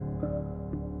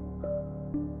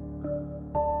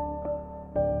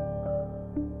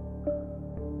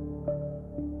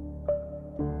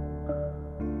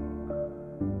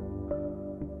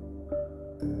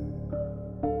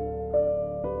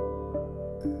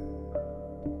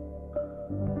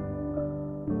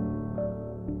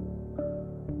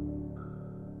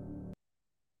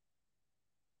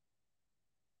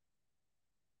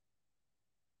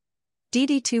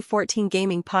DD214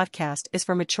 Gaming Podcast is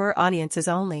for mature audiences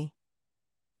only.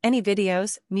 Any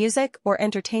videos, music, or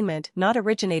entertainment not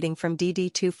originating from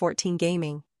DD214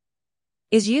 Gaming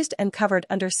is used and covered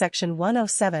under Section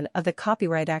 107 of the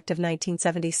Copyright Act of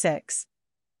 1976,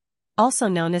 also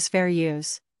known as fair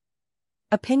use.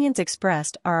 Opinions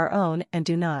expressed are our own and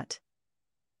do not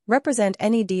represent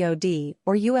any DoD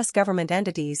or U.S. government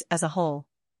entities as a whole.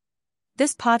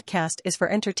 This podcast is for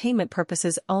entertainment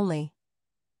purposes only.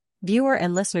 Viewer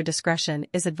and listener discretion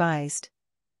is advised.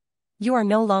 You are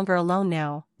no longer alone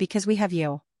now, because we have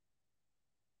you.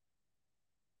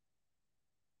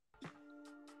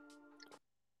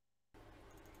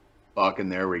 Fucking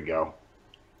there we go.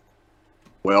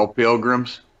 Well,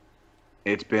 pilgrims,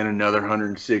 it's been another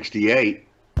 168.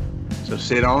 So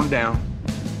sit on down,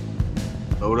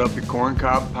 load up your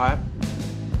corncob pipe,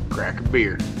 crack a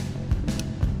beer.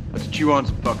 Let's chew on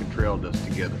some fucking trail dust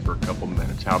together for a couple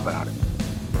minutes. How about it?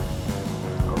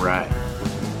 All right.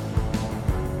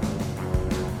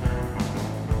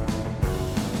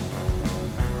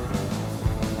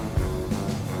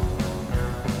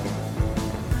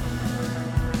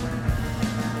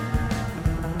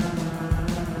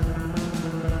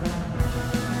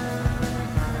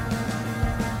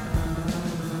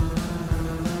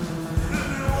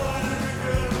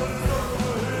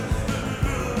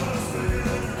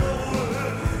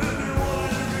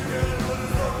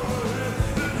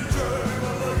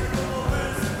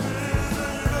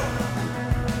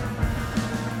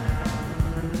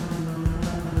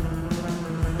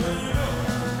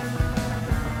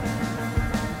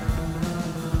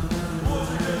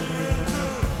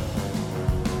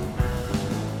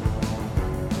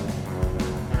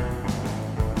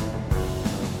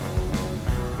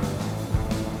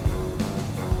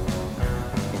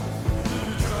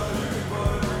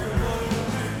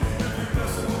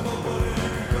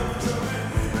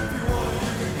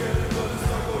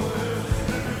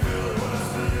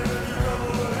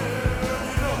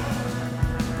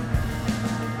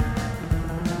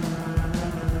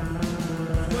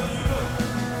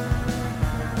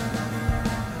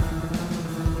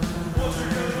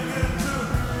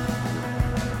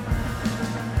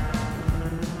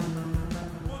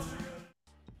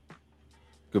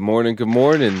 Good morning, good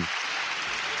morning.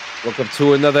 Welcome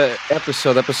to another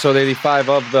episode 85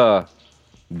 of the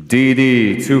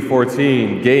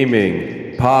DD214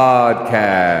 Gaming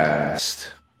Podcast.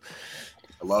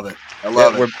 I love it.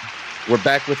 We're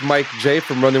back with Mike J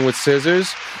from Running with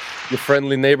Scissors, your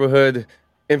friendly neighborhood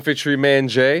infantryman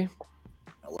Jay.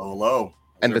 Hello.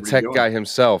 And the tech guy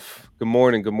himself. Good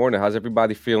morning. How's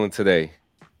everybody feeling today?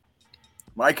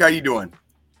 Mike, how you doing?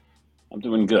 I'm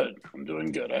doing good.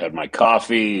 I had my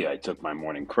coffee, I took my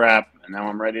morning crap, and now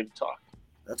I'm ready to talk.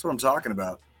 That's what I'm talking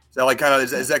about. Is that like kind of,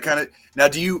 is that kind of, now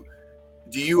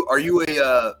are you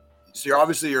so you're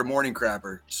obviously a morning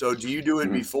crapper. So do you do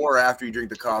it before or after you drink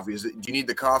the coffee? Do you need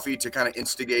the coffee to kind of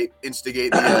instigate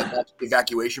the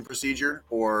evacuation procedure,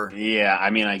 or? Yeah, I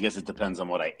mean, I guess it depends on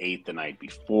what I ate the night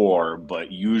before,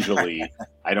 but usually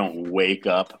I don't wake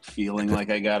up feeling like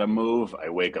I got to move. I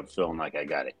wake up feeling like I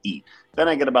got to eat. Then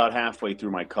I get about halfway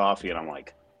through my coffee and I'm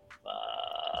like,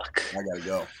 fuck. I got to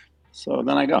go. So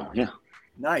then I go, yeah.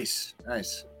 Nice.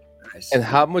 And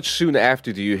how much soon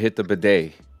after do you hit the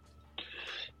bidet?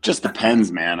 Just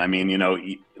depends, man. I mean,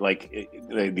 like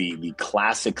the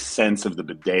classic sense of the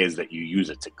bidet is that you use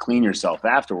it to clean yourself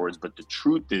afterwards, but the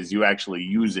truth is you actually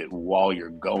use it while you're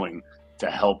going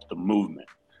to help the movement.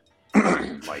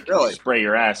 Like, really? You spray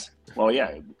your ass. Well,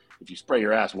 yeah, if you spray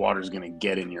your ass, water's going to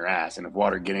get in your ass, and if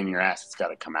water get in your ass, it's got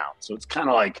to come out. So it's kind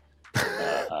of like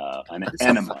an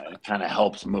enema. It kind of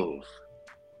helps move.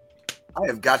 I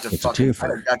have got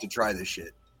to try this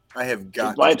shit. I have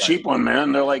got to buy a cheap one,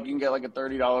 man. They're like, you can get like a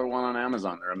 $30 one on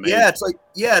Amazon. They're amazing.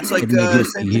 Yeah, it's like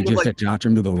you just attach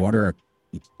them to the water.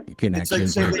 You can actually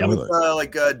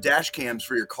dash cams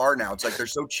for your car now. It's like they're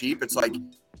so cheap. It's like,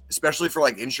 especially for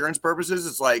like insurance purposes,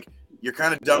 it's like you're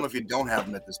kind of dumb if you don't have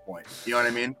them at this point. You know what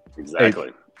I mean?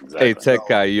 Exactly. Hey, tech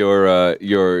guy, your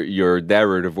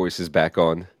narrator voice is back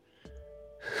on.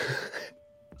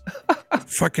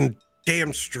 Fucking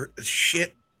damn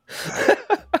shit.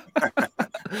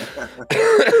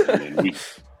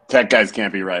 Tech guys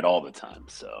can't be right all the time,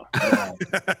 so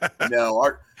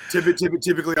no.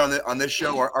 Typically on this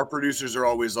show, our producers are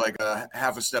always like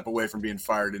half a step away from being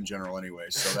fired in general, anyway.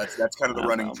 So that's kind of the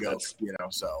running joke,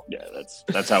 So yeah,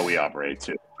 that's how we operate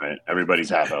too, right? Everybody's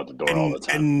half out the door all the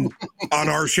time. And on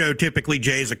our show, typically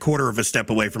Jay's a quarter of a step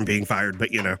away from being fired, but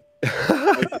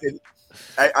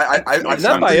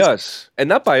not by us, and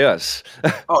not by us.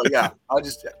 Oh yeah, I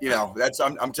just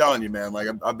I'm telling you, man. Like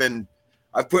I've been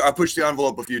I pushed the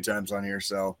envelope a few times on here,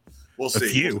 so we'll see.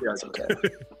 few. We'll That's see. okay.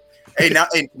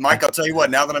 Hey, Mike, I'll tell you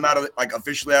what. Now that I'm out of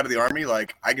officially out of the Army,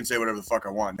 like I can say whatever the fuck I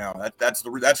want now. That's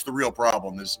the real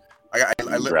problem. Is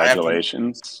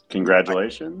Congratulations.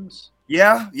 Congratulations.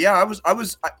 Yeah. It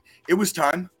was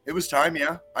time. It was time.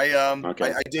 Yeah.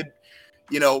 Okay. I did.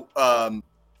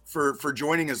 For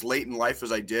joining as late in life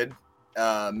as I did,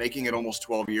 making it almost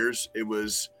 12 years, it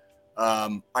was.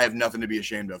 I have nothing to be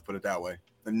ashamed of. Put it that way.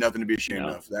 And nothing to be ashamed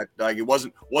of. That it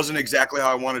wasn't exactly how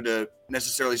I wanted to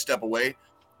necessarily step away,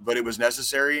 but it was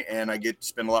necessary, and I get to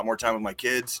spend a lot more time with my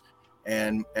kids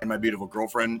and my beautiful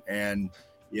girlfriend. And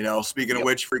speaking of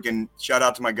which, freaking shout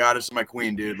out to my goddess and my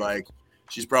queen, dude. Like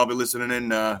she's probably listening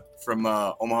in from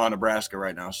Omaha, Nebraska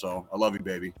right now. So I love you,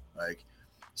 baby. Like,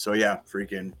 so yeah,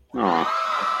 freaking.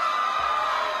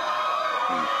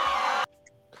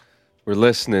 We're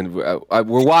listening. We're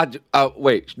watching.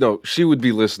 Wait, no, she would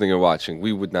be listening and watching.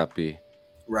 We would not be.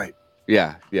 Right.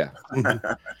 Yeah.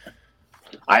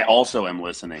 I also am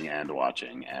listening and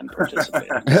watching and participating.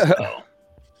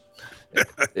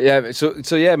 So.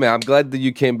 So yeah, man. I'm glad that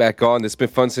you came back on. It's been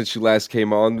fun since you last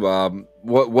came on.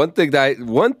 One thing that I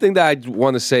want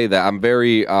to say that I'm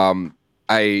very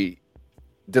I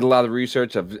did a lot of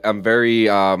research. I'm very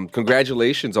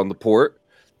congratulations on the port.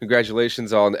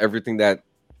 Congratulations on everything that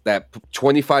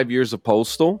 25 years of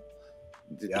Postal.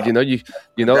 Yeah.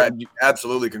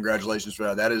 Absolutely, congratulations for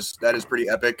that. That is pretty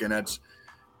epic, and that's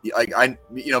like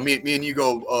me and you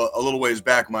go a little ways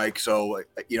back, Mike. So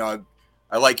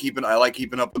I like keeping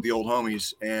up with the old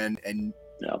homies, and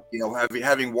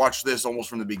having watched this almost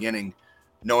from the beginning,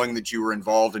 knowing that you were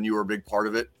involved and you were a big part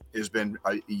of it has been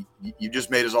you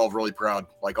just made us all really proud.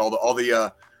 Like all the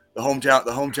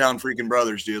hometown freaking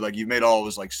brothers, dude. Like you've made all of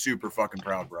us like super fucking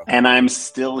proud, bro. And I'm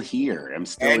still here. I'm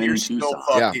still and in you're Tucson. still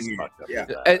fucking here.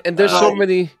 Yeah. And there's so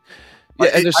many. Yeah,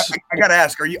 and I gotta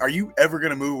ask, are you ever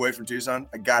gonna move away from Tucson?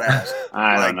 I gotta ask.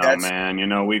 I don't know, man.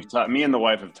 Me and the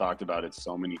wife have talked about it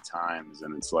so many times,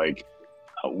 and it's like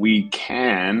we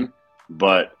can,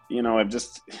 but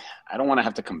I don't want to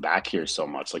have to come back here so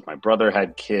much. Like my brother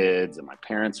had kids, and my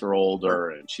parents are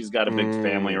older, and she's got a big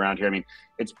family around here. I mean,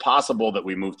 it's possible that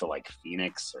we move to like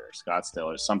Phoenix or Scottsdale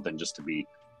or something just to be,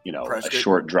 a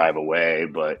short drive away,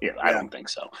 but I don't think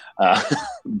so.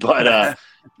 But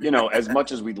as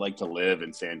much as we'd like to live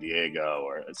in San Diego,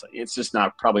 or it's just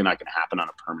probably not going to happen on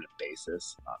a permanent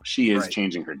basis. She is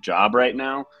changing her job right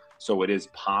now, so it is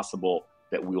possible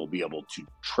that we will be able to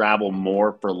travel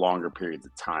more for longer periods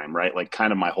of time, right? Like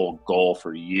kind of my whole goal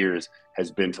for years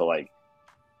has been to like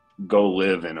go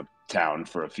live in a town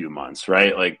for a few months,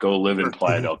 right? Like go live in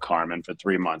Playa del Carmen for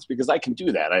 3 months, because I can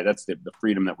do that. That's the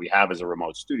freedom that we have as a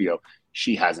remote studio.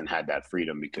 She hasn't had that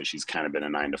freedom because she's kind of been a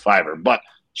 9-to-5er, but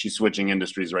she's switching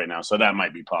industries right now. So that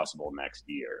might be possible next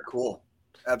year. Cool.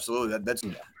 Absolutely. That's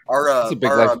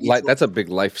that's a big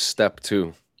life step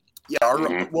too.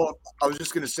 Yeah. Well, I was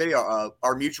just going to say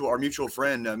our mutual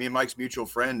friend, me and Mike's mutual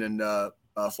friend and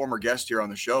former guest here on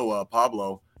the show,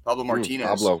 Pablo Martinez.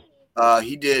 Pablo.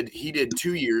 He did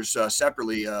 2 years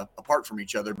separately apart from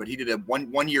each other, but he did a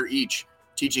one year each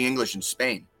teaching English in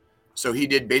Spain. So he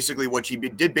did basically what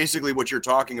you're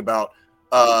talking about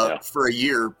for a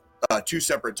year, 2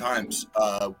 separate times.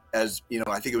 As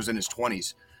I think it was in his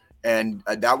 20s, and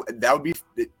that would be.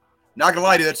 Not gonna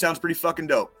lie to you, that sounds pretty fucking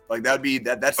dope. Like that'd be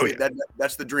that's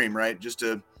the dream, right? Just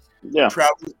to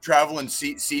travel and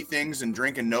see things and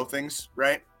drink and know things,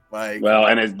 right? Like, well,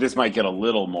 and this might get a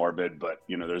little morbid, but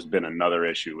there's been another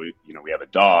issue. We have a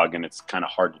dog, and it's kind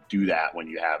of hard to do that when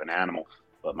you have an animal.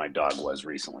 But my dog was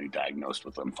recently diagnosed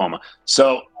with lymphoma,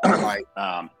 so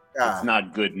it's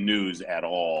not good news at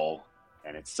all,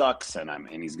 and it sucks. And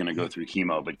he's going to go through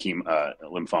chemo, but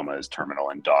lymphoma is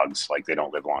terminal, and dogs they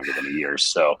don't live longer than a year.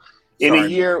 So in a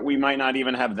year, we might not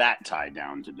even have that tied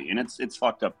down to be, and it's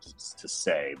fucked up to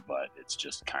say, but it's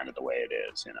just kind of the way it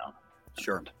is,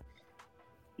 Sure.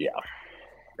 Yeah.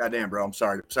 Goddamn, bro. I'm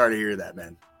sorry to hear that,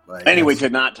 man. Anyway, to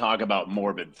not talk about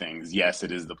morbid things. Yes,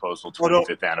 it is the Postal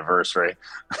 25th anniversary.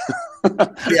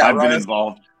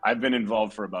 I've been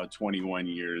involved for about 21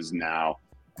 years now.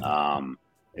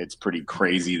 It's pretty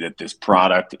crazy that this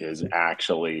product is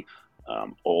actually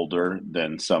older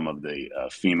than some of the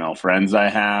female friends I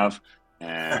have.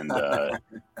 And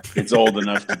it's old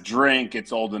enough to drink.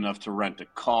 It's old enough to rent a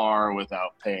car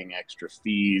without paying extra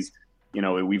fees.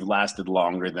 We've lasted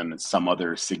longer than some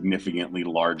other significantly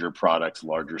larger products,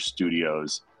 larger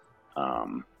studios.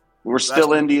 We're still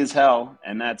indie as hell,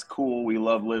 and that's cool. We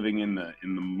love living in the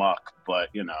muck, but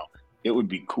it would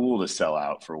be cool to sell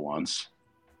out for once.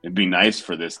 It'd be nice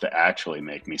for this to actually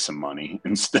make me some money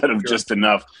instead of just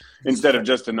enough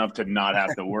to not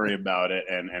have to worry about it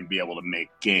and be able to make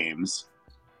games.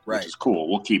 Right. Which is cool.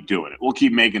 We'll keep doing it. We'll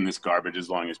keep making this garbage as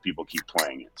long as people keep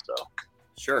playing it. So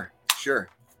sure.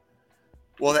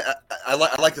 Well, I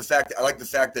like the fact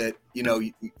that you know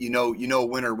a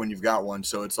winner when you've got one.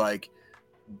 So it's like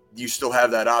you still have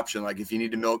that option. Like if you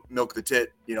need to milk the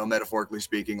tit, metaphorically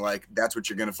speaking, like that's what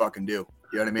you're gonna fucking do.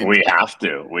 You know what I mean? We have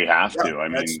to. I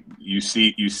mean, you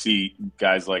see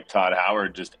guys like Todd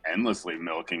Howard just endlessly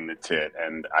milking the tit,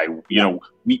 and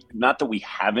we not that we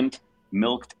haven't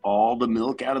milked all the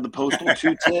milk out of the Postal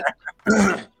 2 tit.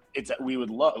 We would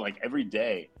love, like, every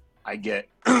day I get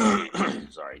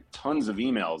tons of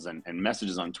emails and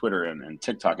messages on Twitter and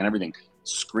TikTok and everything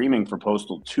screaming for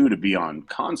Postal 2 to be on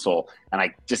console, and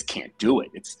I just can't do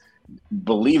it.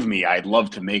 Believe me, I'd love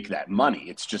to make that money.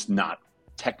 It's just not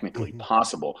technically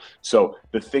possible. So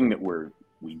the thing that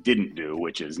we didn't do,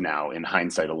 which is now in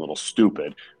hindsight a little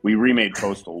stupid, we remade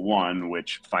Postal 1,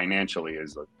 which financially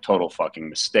is a total fucking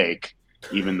mistake,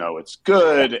 even though it's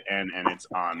good and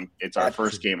it's our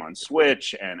first game on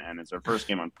Switch and it's our first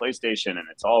game on PlayStation and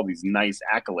it's all these nice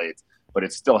accolades, but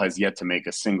it still has yet to make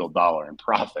a single dollar in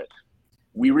profit.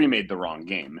 We remade the wrong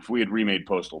game. If we had remade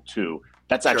Postal 2,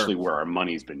 that's actually where our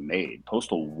money's been made.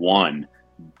 Postal 1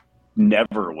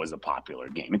 never was a popular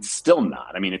game. It's still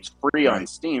not. I mean, it's free on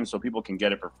Steam, so people can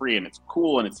get it for free, and it's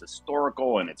cool, and it's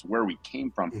historical, and it's where we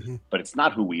came from, but it's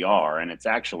not who we are, and it's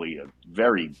actually a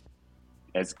very,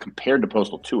 as compared to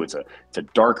Postal 2, it's a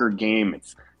darker game.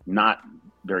 It's not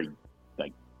very,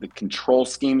 like, the control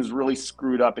scheme is really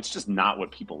screwed up. It's just not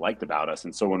what people liked about us,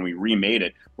 and so when we remade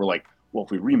it, we're like, well, if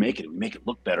we remake it and we make it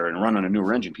look better and run on a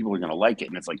newer engine, people are going to like it.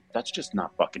 And it's like, that's just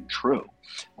not fucking true.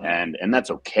 And that's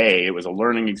okay. It was a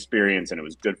learning experience and it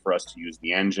was good for us to use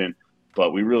the engine,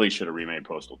 but we really should have remade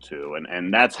Postal 2.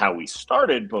 And that's how we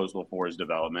started Postal 4's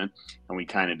development. And we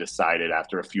kind of decided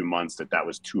after a few months that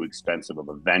was too expensive of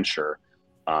a venture.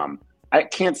 I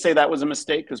can't say that was a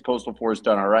mistake because Postal 4 has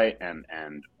done all right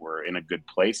and we're in a good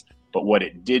place. But what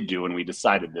it did do, and we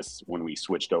decided this when we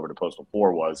switched over to Postal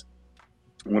 4, was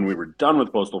when we were done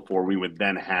with Postal 4, we would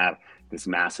then have this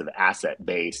massive asset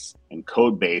base and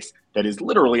code base that is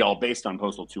literally all based on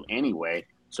Postal 2 anyway.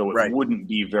 So it wouldn't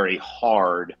be very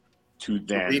hard to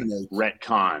then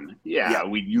retcon. Yeah,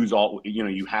 we'd use all,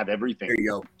 you have everything. There you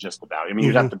go. Just about. I mean,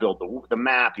 you'd have to build the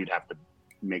map. You'd have to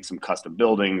make some custom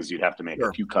buildings. You'd have to make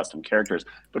a few custom characters.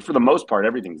 But for the most part,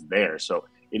 everything's there. So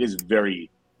it is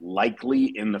very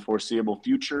likely in the foreseeable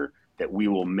future that we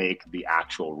will make the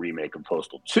actual remake of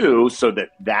Postal 2 so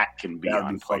that can be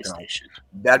on PlayStation.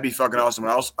 That'd be fucking awesome.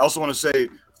 I also want to say,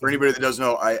 for anybody that doesn't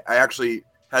know, I actually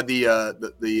had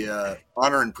the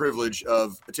honor and privilege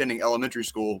of attending elementary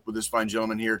school with this fine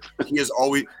gentleman here. He has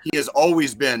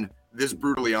always been this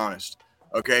brutally honest.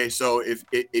 Okay, so if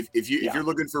you're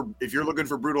looking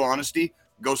for brutal honesty,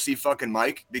 go see fucking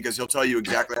Mike because he'll tell you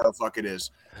exactly how the fuck it is.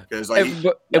 Because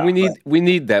we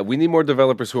need that. We need more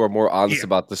developers who are more honest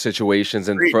about the situations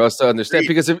and for us to understand.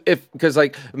 Because because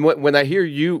like when I hear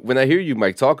you,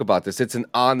 Mike, talk about this, it's an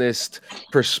honest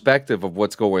perspective of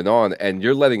what's going on, and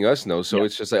you're letting us know. So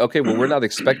it's just like, okay, well, we're not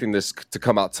expecting this to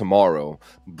come out tomorrow,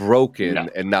 broken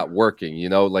and not working.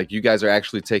 Like you guys are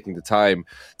actually taking the time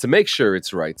to make sure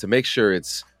it's right, to make sure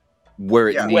it's where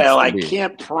it needs to be. Well, I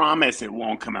can't promise it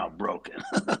won't come out broken.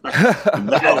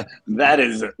 that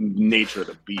is the nature of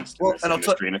the beast in this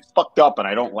industry, and it's fucked up. And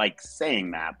I don't like saying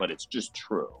that, but it's just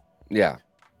true. Yeah.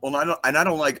 Well, I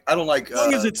don't like. As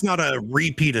long as it's not a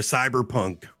repeat of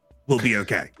Cyberpunk, we'll be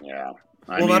okay. Yeah.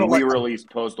 I mean, we released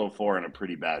Postal 4 in a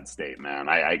pretty bad state, man.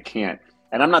 I can't.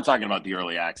 And I'm not talking about the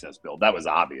early access build. That was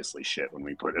obviously shit when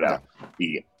we put it out.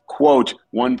 The quote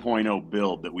 1.0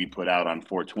 build that we put out on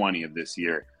 420 of this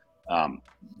year.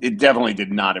 It definitely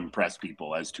did not impress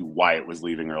people as to why it was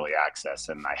leaving early access,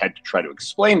 and I had to try to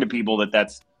explain to people that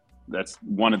that's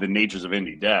one of the natures of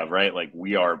indie dev, right? Like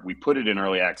we put it in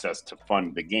early access to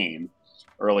fund the game.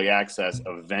 Early access,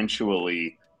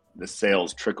 eventually the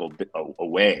sales trickled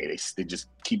away. They just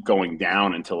keep going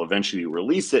down until eventually you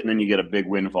release it, and then you get a big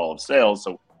windfall of sales.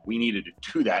 So we needed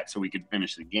to do that so we could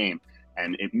finish the game,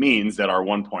 and it means that our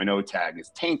 1.0 tag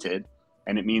is tainted,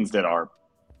 and it means that our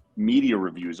media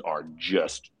reviews are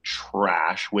just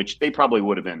trash, which they probably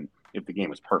would have been if the game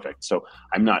was perfect. So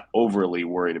I'm not overly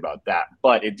worried about that,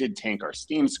 but it did tank our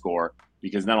Steam score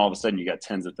because then all of a sudden you got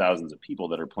tens of thousands of people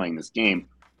that are playing this game,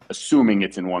 assuming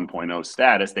it's in 1.0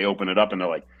 status. They open it up and they're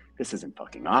like, this isn't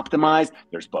fucking optimized.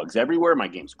 There's bugs everywhere. My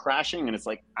game's crashing. And it's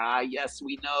like, yes,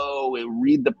 we know.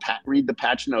 Read the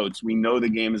patch notes. We know the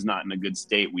game is not in a good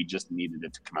state. We just needed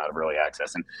it to come out of early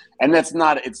access. And that's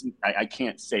not, I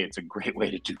can't say it's a great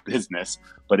way to do business,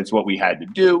 but it's what we had to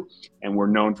do. And we're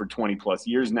known for 20 plus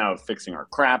years now of fixing our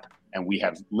crap. And we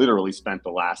have literally spent the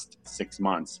last 6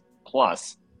 months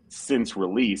plus since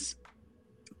release,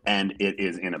 and it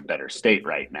is in a better state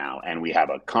right now. And we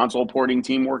have a console porting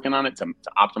team working on it to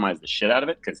optimize the shit out of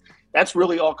it, because that's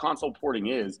really all console porting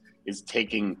is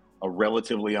taking a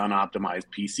relatively unoptimized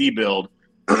PC build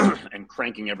and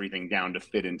cranking everything down to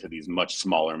fit into these much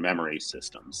smaller memory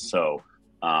systems. So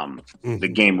the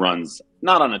game runs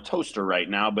not on a toaster right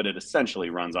now, but it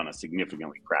essentially runs on a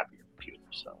significantly crappier computer.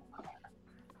 So,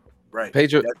 Right.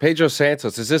 Pedro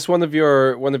Santos, is this one of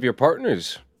your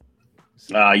partners?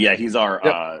 Yeah, he's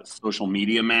our social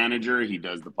media manager. He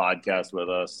does the podcast with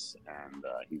us, and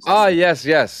he's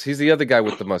yes, he's the other guy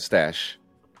with the mustache.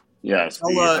 Yes,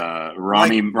 the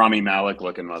Rami Malek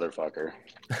looking motherfucker.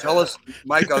 Tell us,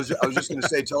 Mike. I was just going to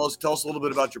say, tell us a little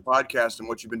bit about your podcast and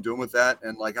what you've been doing with that,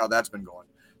 and like how that's been going.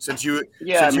 Since you've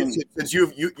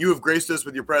graced us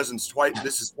with your presence twice.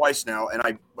 This is twice now,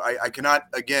 and I cannot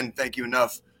again thank you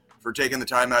enough for taking the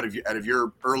time out of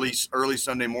your early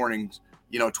Sunday mornings.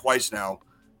 Twice now.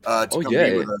 To come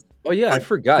be with us. Oh yeah, I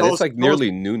forgot. It's like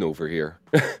nearly noon over here.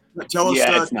 Tell us.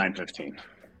 Yeah, it's 9:15.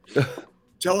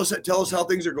 Tell us how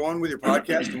things are going with your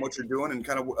podcast and what you're doing, and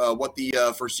kind of what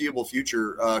the foreseeable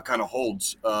future kind of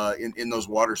holds in those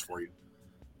waters for you.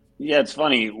 Yeah, it's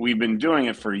funny. We've been doing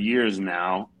it for years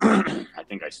now. I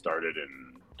think I started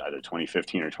in either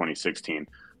 2015 or 2016,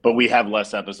 but we have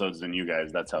less episodes than you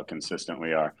guys. That's how consistent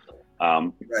we are.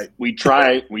 Right. We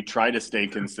try to stay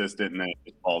consistent, and then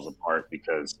it falls apart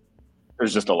because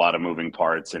there's just a lot of moving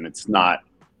parts, and it's not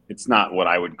what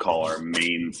I would call our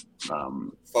main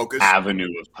focus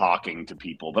avenue of talking to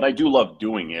people. But I do love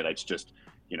doing it. It's just,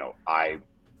 I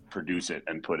produce it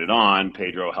and put it on.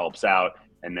 Pedro helps out,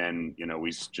 and then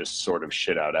we just sort of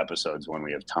shit out episodes when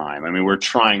we have time. I mean, we're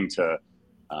trying to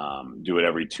do it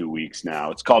every 2 weeks now.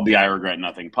 It's called the I Regret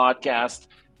Nothing podcast.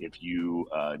 If you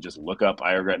just look up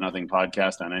I Regret Nothing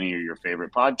podcast on any of your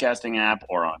favorite podcasting app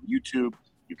or on YouTube,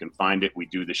 you can find it. We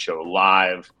do the show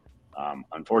live.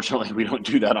 Unfortunately, we don't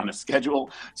do that on a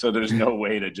schedule, so there's no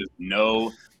way to just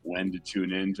know when to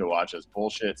tune in to watch us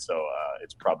bullshit. So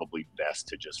it's probably best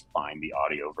to just find the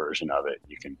audio version of it.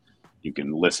 You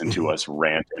can listen to us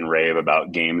rant and rave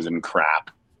about games and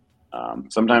crap.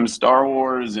 Sometimes Star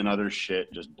Wars and other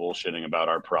shit, just bullshitting about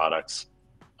our products.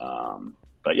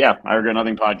 But yeah, I Regret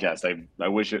Nothing podcast. I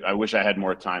wish I had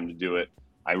more time to do it.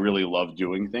 I really love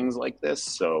doing things like this,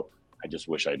 so I just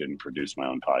wish I didn't produce my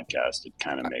own podcast. It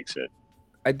kind of makes it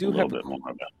a little bit more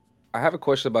of it. I have a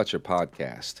question about your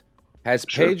podcast. Has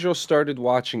Sure. Pedro started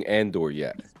watching Andor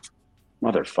yet?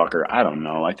 Motherfucker, I don't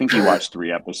know. I think he watched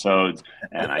 3 episodes,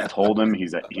 and I told him he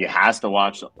has to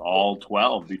watch all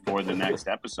 12 before the next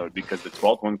episode, because the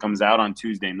 12th one comes out on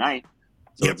Tuesday night.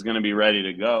 So it's going to be ready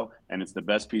to go, and it's the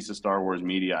best piece of Star Wars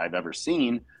media I've ever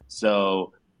seen.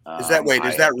 So is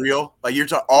that real? Like, you're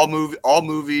talking all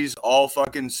movies, all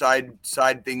fucking side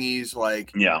thingies,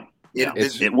 like yeah.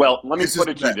 Well, let me put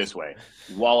it to you this way: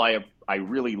 while I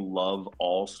really love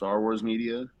all Star Wars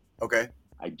media, okay,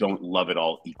 I don't love it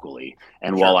all equally.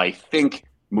 And while I think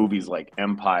movies like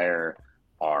Empire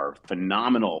are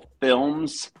phenomenal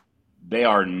films, they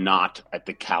are not at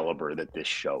the caliber that this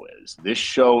show is. This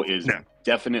show is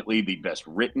definitely the best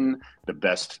written, the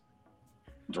best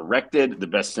directed, the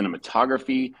best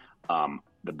cinematography,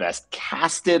 the best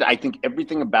casted. I think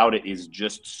everything about it is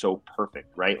just so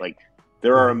perfect, right? Like,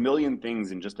 there are a million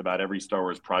things in just about every Star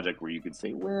Wars project where you could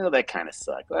say, well, that kind of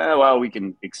sucked. Well, we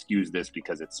can excuse this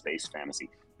because it's space fantasy.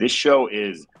 This show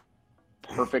is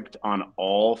perfect on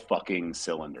all fucking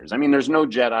cylinders. I mean, there's no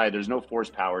Jedi, there's no Force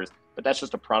powers, but that's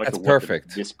just a product of what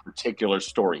this particular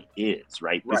story is,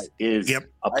 right? This is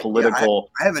a political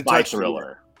spy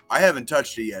thriller. I haven't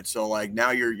touched it yet, so like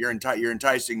now you're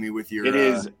enticing me with your. It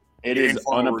is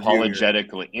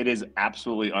unapologetically. It is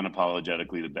absolutely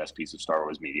unapologetically the best piece of Star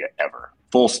Wars media ever.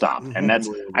 Full stop. And that's.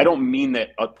 I don't mean that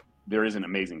there isn't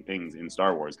amazing things in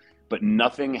Star Wars, but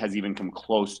nothing has even come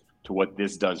close to what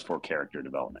this does for character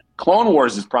development. Clone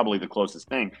Wars is probably the closest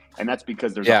thing, and that's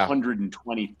because there's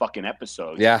 120 fucking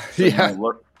episodes.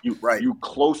 So you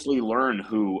closely learn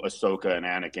who Ahsoka and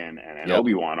Anakin and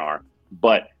Obi-Wan are,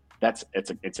 but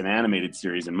it's an animated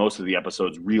series, and most of the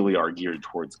episodes really are geared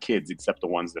towards kids, except the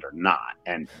ones that are not.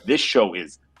 And this show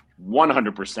is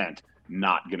 100%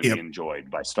 not going to be enjoyed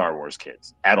by Star Wars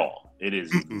kids at all. It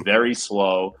is very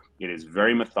slow. It is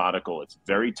very methodical. It's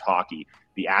very talky.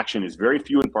 The action is very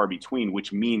few and far between,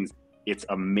 which means it's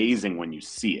amazing when you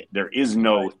see it. There is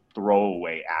no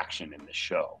throwaway action in the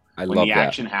show. When the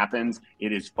action happens,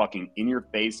 it is fucking in your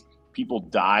face. People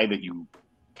die that you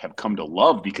have come to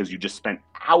love because you just spent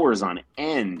hours on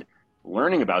end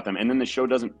learning about them, and then the show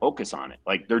doesn't focus on it.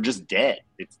 Like, they're just dead.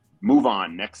 It's move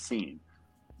on, next scene.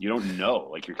 You don't know.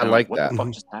 Like, you're kind of like, what the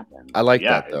fuck just happened? I like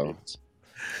that though.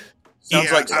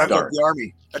 Sounds like the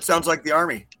Army. That sounds like the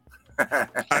Army.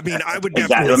 I mean, I would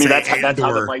definitely say that's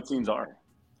how the fight scenes are.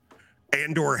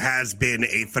 Andor has been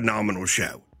a phenomenal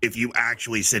show if you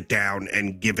actually sit down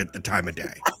and give it the time of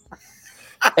day.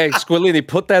 Hey, Squillini,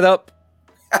 put that up.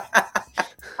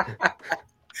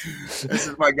 This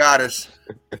is my goddess.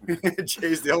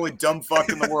 Jay's the only dumb fuck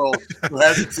in the world who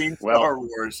hasn't seen Star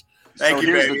Wars. Thank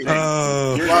you, baby.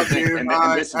 Love you.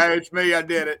 It's me. I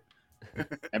did it.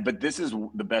 But this is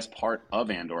the best part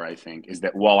of Andor, I think, is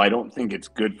that while I don't think it's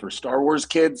good for Star Wars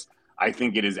kids, I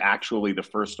think it is actually the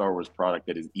first Star Wars product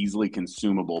that is easily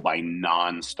consumable by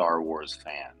non-Star Wars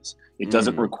fans. It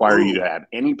doesn't require you to have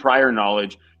any prior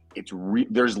knowledge.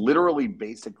 There's literally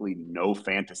basically no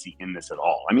fantasy in this at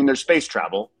all. I mean, there's space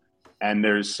travel and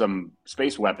there's some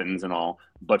space weapons and all,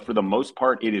 but for the most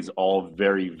part, it is all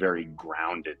very, very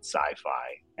grounded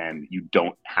sci-fi, and you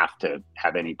don't have to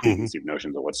have any preconceived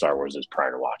notions of what Star Wars is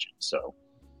prior to watching. So,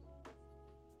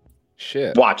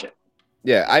 watch it.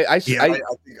 Yeah, I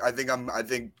think I'm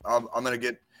gonna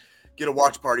get a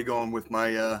watch party going with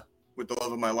my with the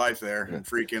love of my life there, and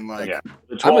freaking like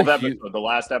the 12th episode, the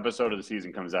last episode of the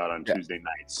season comes out on Tuesday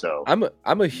night. So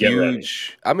I'm a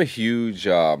huge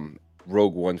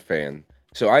Rogue One fan.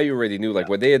 So I already knew, like,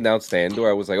 when they announced Andor,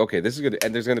 I was like, okay, this is good,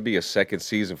 and there's gonna be a second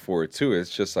season for it too.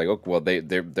 It's just like, okay, well,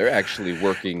 they're actually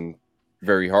working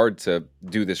very hard to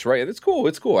do this right, and it's cool.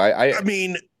 It's cool. I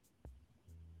mean,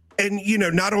 and you know,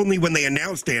 not only when they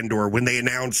announced Andor, when they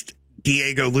announced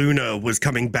Diego Luna was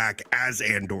coming back as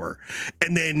Andor,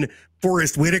 and then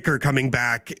Forrest Whitaker coming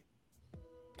back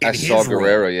as Saw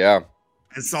Gerrera,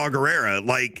 as Saw Gerrera.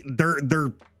 Like,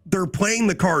 they're playing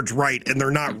the cards right, and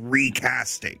they're not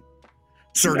recasting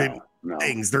certain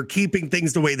things. They're keeping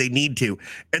things the way they need to,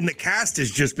 and the cast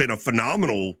has just been a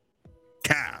phenomenal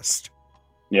cast.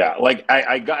 Yeah, like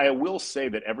I will say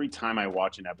that every time I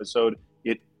watch an episode,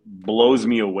 it blows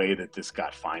me away that this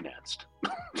got financed.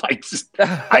 Like,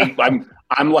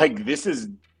 I'm like, this is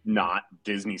not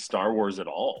Disney Star Wars at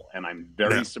all, and I'm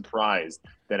very surprised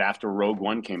that after Rogue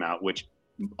One came out, which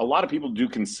a lot of people do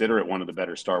consider it one of the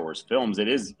better Star Wars films, it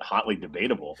is hotly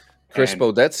debatable. Chris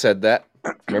Bodette said that.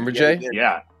 Remember, Jay?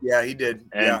 Yeah, he did.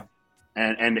 And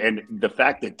the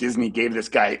fact that Disney gave this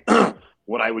guy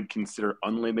what I would consider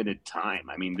unlimited time.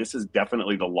 I mean, this is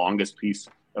definitely the longest piece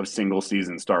of single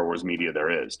season Star Wars media there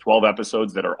is. 12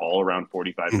 episodes that are all around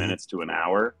 45 minutes to an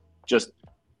hour. Just,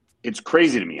 it's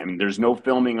crazy to me. I mean, there's no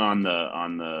filming on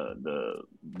the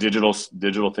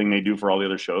digital thing they do for all the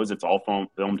other shows. It's all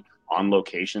filmed on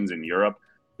locations in Europe.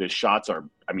 The shots are,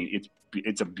 I mean,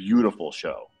 it's a beautiful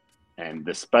show, and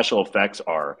the special effects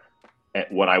are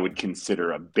at what I would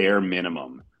consider a bare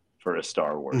minimum for a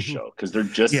Star Wars show, because there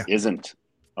just isn't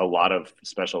a lot of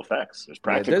special effects. There's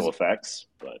practical effects,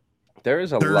 but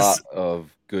there's a lot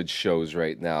of good shows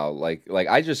right now. Like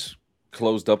I just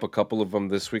closed up a couple of them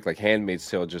this week. Like Handmaid's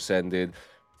Tale just ended.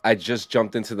 I just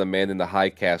jumped into The Man in the High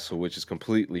Castle, which is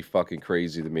completely fucking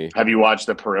crazy to me. Have you watched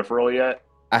The Peripheral yet?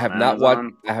 I have not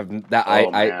watched. I have that.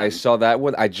 I saw that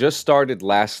one. I just started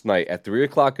last night at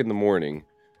 3:00 in the morning.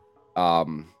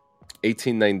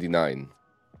 1899.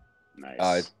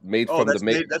 Nice.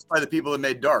 That's by the people that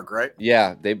made Dark, right?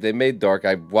 Yeah, they made Dark.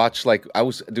 I watched it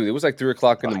was like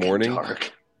 3:00 in the morning.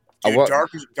 Dark. Dude,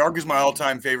 Dark is my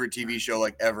all-time favorite TV show,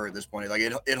 like, ever at this point. Like,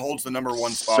 it holds the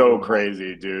 #1 spot. So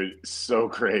crazy, dude. So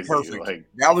crazy. Perfect. Like,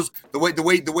 that was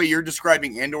the way you're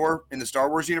describing Andor in the Star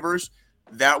Wars universe.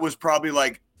 That was probably,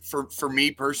 like, for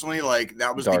me personally, like,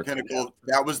 that was Dark. The pinnacle.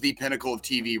 Yeah. That was the pinnacle of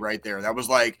TV right there. That was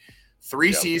like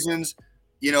 3 seasons.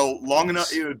 You know, long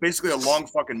enough. It was basically a long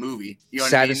fucking movie. You know what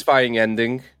satisfying I mean?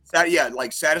 Ending.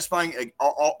 Like satisfying. Like,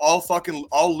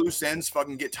 all loose ends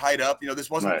fucking get tied up. You know, this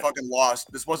wasn't fucking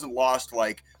lost. This wasn't lost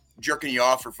like jerking you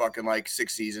off for fucking like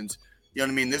 6 seasons. You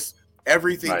know what I mean?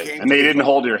 Everything came. And they didn't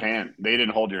hold your hand. They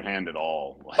didn't hold your hand at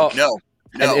all. Like, no.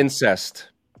 And incest.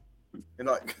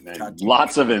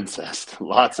 Lots of incest.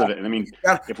 Lots of it. I mean,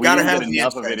 if we didn't get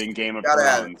enough of it in Game of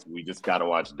Thrones, we just got to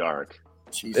watch Dark.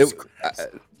 Jesus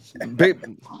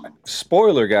big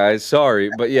spoiler, guys.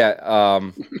 Sorry, but yeah,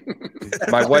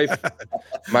 my wife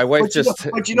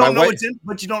just. But you don't know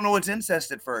it's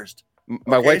incest at first.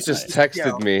 My wife just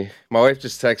texted me. My wife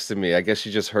just texted me. I guess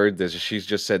she just heard this. She's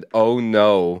just said, "Oh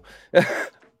no."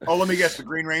 Oh, let me guess. The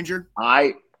Green Ranger.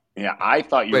 I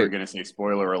thought you were Wait. going to say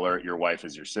spoiler alert. Your wife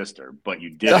is your sister, but you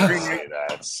didn't say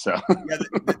that. So Yeah,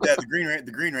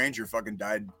 the Green Ranger fucking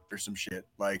died or some shit.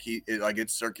 Like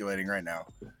it's circulating right now.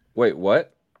 Wait,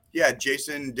 what? Yeah,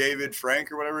 Jason David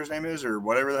Frank or whatever his name is, or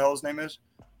whatever the hell his name is.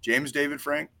 James David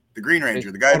Frank, the Green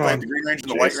Ranger, the guy who Hold played on. the Green Ranger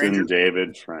and the White Jason Ranger.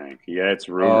 David Frank. Yeah, it's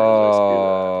rumors.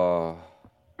 Oh,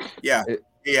 Yeah, It-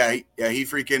 he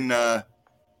freaking.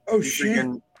 Oh he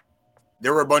freaking.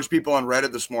 There were a bunch of people on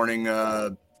Reddit this morning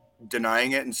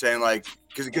denying it and saying like,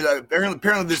 because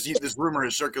apparently this rumor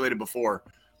has circulated before,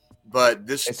 but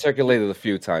this it circulated a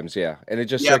few times, yeah, and it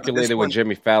just Yeah, but this circulated with one-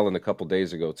 Jimmy Fallon a couple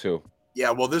days ago too.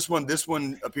 Yeah, well, this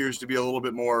one appears to be have a little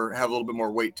bit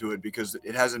more weight to it because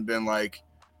it hasn't been like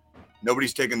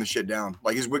nobody's taking the shit down.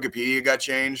 Like his Wikipedia got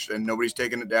changed and nobody's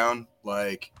taking it down.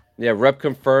 Like, Yeah, Rep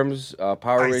confirms Power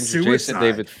By Ranger Jason suicide.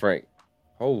 David Frank.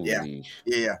 Holy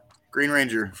yeah, Green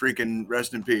Ranger, freaking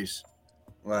rest in peace.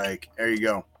 Like, there you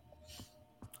go.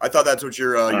 I thought that's what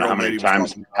your I don't know old lady was talking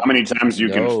about. how many times you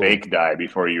No. can fake die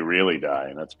before you really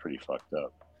die. That's pretty fucked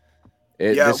up.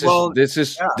 Yeah, well, this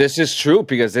is true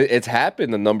because it's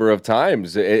happened a number of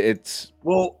times. It's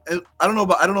Well, I don't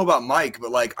know about Mike,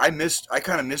 but like I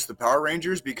kind of missed the Power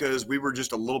Rangers because we were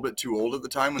just a little bit too old at the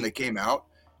time when they came out,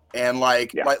 and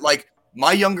like Yeah. like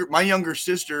my younger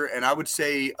sister and I would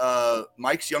say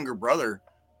Mike's younger brother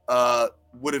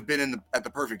would have been at the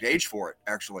perfect age for it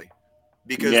actually,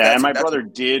 because Yeah, and my brother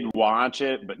did watch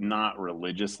it, but not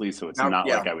religiously. So it's Now- not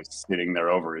yeah. like I was sitting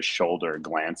there over his shoulder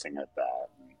glancing at that.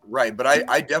 Right, but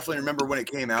I definitely remember when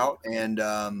it came out, and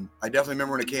and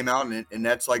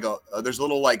that's like there's a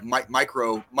little like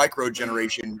micro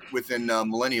generation within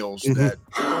millennials Mhm. that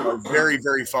are very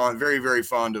very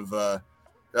fond of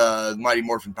Mighty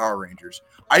Morphin Power Rangers.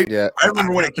 I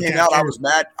remember when it came out, I was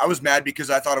mad. I was mad because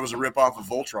I thought it was a ripoff of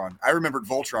Voltron. I remembered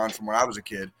Voltron from when I was a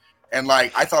kid, and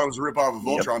like I thought it was a ripoff of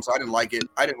Voltron, so I didn't like it.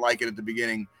 I didn't like it at the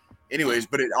beginning. Anyways,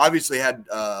 but it obviously had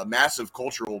massive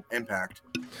cultural impact.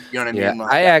 You know what I mean? yeah.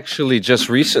 Like, I actually just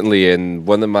recently in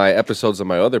one of my episodes of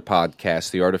my other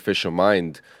podcast, The Artificial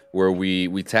Mind, where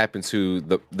we tap into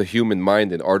the human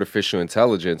mind and artificial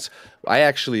intelligence. I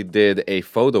actually did a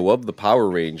photo of the Power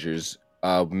Rangers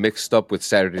mixed up with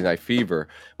Saturday Night Fever,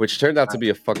 which turned out to be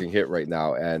a fucking hit right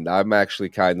now. And I'm actually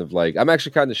kind of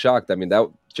shocked. I mean, that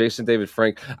Jason David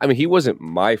Frank, I mean, he wasn't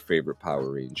my favorite Power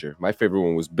Ranger. My favorite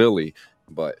one was Billy,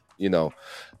 but you know,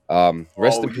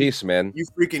 rest in peace, man. You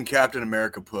freaking Captain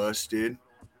America puss, dude.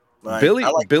 Like,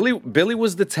 Billy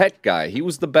was the tech guy. He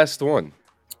was the best one.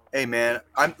 Hey man,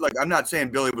 I'm not saying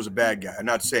Billy was a bad guy. I'm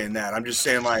not saying that. I'm just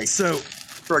saying like So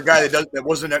for a guy that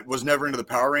was never into the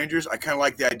Power Rangers, I kind of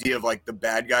like the idea of like the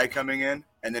bad guy coming in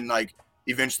and then like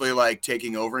eventually like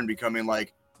taking over and becoming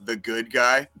like the good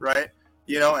guy, right?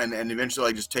 You know, and eventually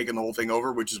like just taking the whole thing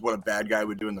over, which is what a bad guy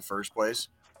would do in the first place.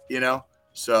 You know,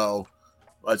 so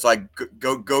it's like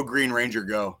go Green Ranger,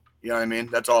 go. You know what I mean?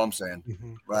 That's all I'm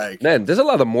saying. Like, Man, there's a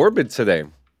lot of morbid today.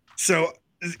 So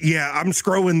yeah, I'm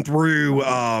scrolling through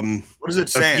what is it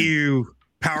a saying? few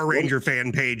Power Ranger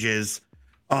fan pages,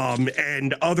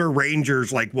 and other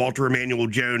Rangers like Walter Emmanuel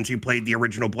Jones, who played the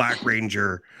original Black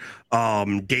Ranger,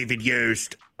 David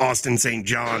Yost, Austin St.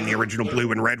 John, the original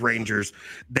Blue and Red Rangers.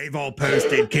 They've all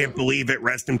posted, can't believe it,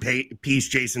 rest in peace,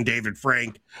 Jason David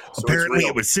Frank. So Apparently it's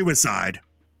it was suicide.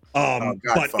 God,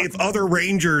 But fuck if no. other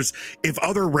Rangers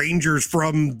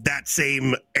from that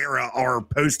same era are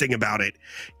posting about it,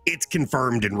 it's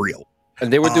confirmed and real.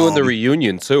 And they were doing the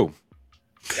reunion too.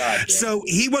 God damn. So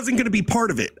he wasn't going to be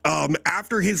part of it.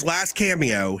 After his last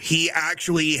cameo, he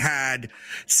actually had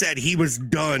said he was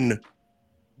done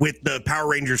with the Power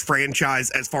Rangers franchise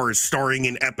as far as starring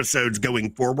in episodes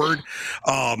going forward,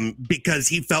 because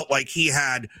he felt like he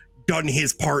had done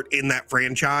his part in that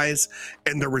franchise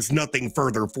and there was nothing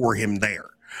further for him there.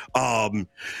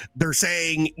 They're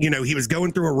saying, you know, he was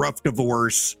going through a rough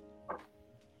divorce.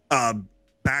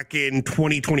 Back in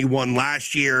 2021,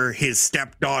 last year, his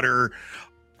stepdaughter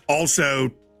also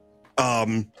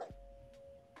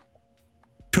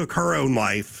took her own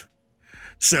life.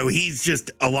 So he's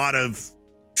just a lot of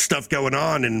stuff going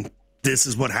on, and this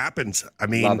is what happens. I A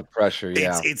mean, lot of pressure,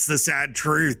 yeah. it's the sad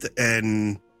truth,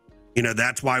 and you know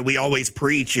that's why we always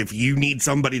preach. If you need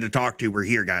somebody to talk to, we're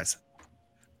here, guys.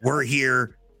 We're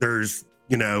here. There's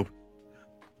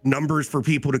numbers for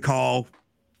people to call.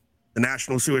 The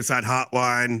National Suicide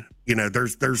Hotline. You know,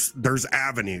 there's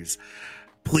avenues.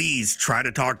 Please try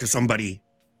to talk to somebody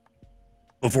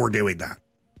before doing that.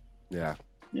 Yeah.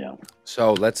 Yeah.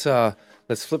 So let's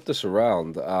flip this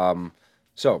around.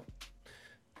 So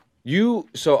on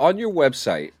your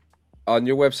website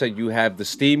you have the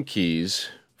Steam keys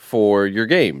for your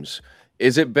games.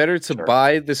 Is it better to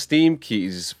buy the Steam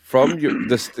keys from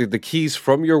the keys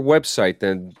from your website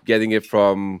than getting it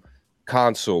from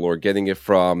console or getting it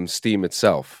from Steam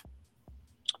itself?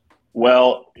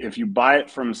 Well, if you buy it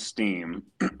from Steam,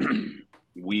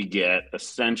 we get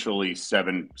essentially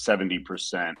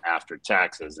 70% after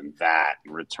taxes and VAT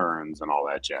and returns and all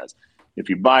that jazz. If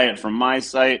you buy it from my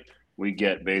site, we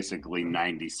get basically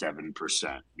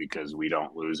 97% because we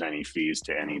don't lose any fees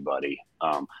to anybody.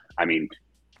 I mean,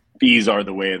 fees are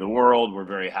the way of the world. We're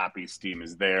very happy Steam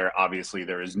is there. Obviously,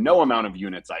 there is no amount of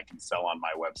units I can sell on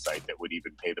my website that would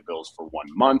even pay the bills for 1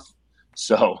 month.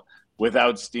 So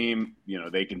without Steam,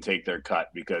 they can take their cut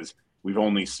because we've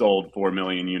only sold 4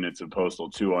 million units of Postal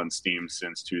 2 on Steam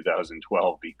since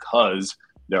 2012 because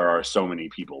there are so many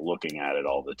people looking at it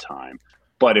all the time.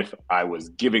 But if I was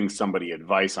giving somebody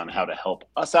advice on how to help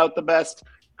us out the best,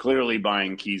 clearly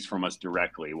buying keys from us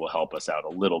directly will help us out a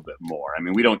little bit more. I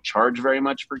mean, we don't charge very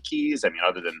much for keys. I mean,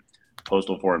 other than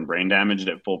Postal 4 and Brain Damaged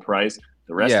at full price,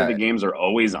 the rest of the games are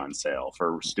always on sale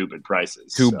for stupid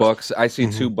prices. $2. I see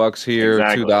 $2 here,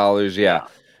 Exactly. $2. Yeah.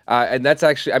 And that's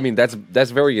actually, I mean, that's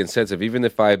very incentive. Even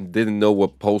if I didn't know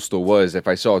what Postal was, if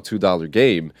I saw a $2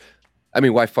 game, I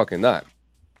mean, why fucking not?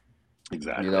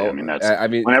 Exactly. I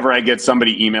mean, whenever I get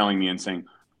somebody emailing me and saying,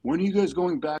 when are you guys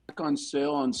going back on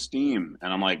sale on Steam?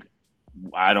 And I'm like,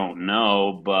 I don't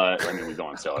know, but I mean, we go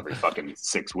on sale every fucking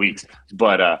 6 weeks.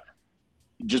 But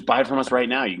just buy it from us right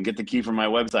now. You can get the key from my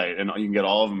website, and you can get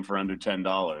all of them for under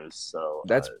 $10. So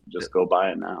just go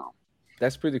buy it now.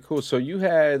 That's pretty cool. So you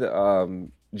had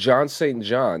John St.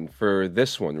 John for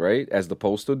this one, right? As the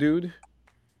Postal dude?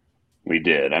 We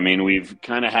did. I mean, we've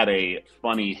kind of had a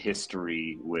funny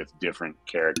history with different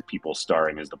people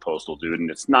starring as the Postal dude,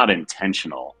 and it's not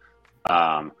intentional.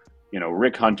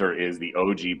 Rick Hunter is the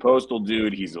OG Postal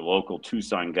dude. He's a local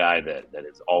Tucson guy that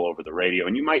is all over the radio,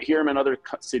 and you might hear him in other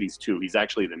cities too. He's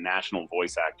actually the national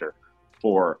voice actor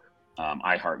for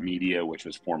iHeartMedia, which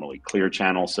was formerly Clear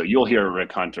Channel. So you'll hear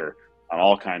Rick Hunter on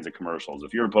all kinds of commercials.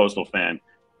 If you're a Postal fan,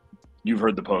 you've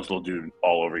heard the Postal dude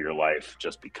all over your life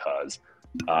just because.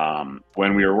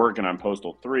 When we were working on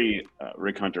Postal 3,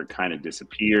 Rick Hunter kind of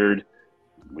disappeared.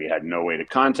 We had no way to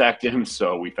contact him,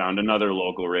 so we found another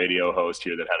local radio host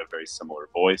here that had a very similar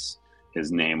voice.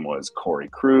 His name was Corey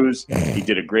Cruz. He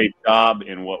did a great job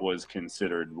in what was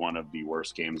considered one of the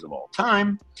worst games of all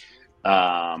time.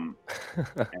 And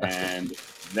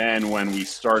then when we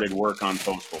started work on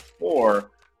Postal 4,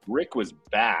 Rick was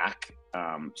back,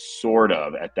 sort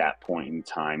of, at that point in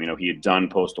time. He had done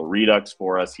Postal Redux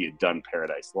for us. He had done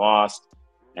Paradise Lost.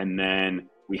 And then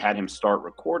we had him start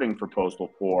recording for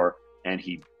Postal 4, and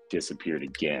he disappeared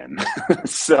again.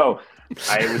 So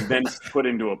I was then put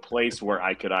into a place where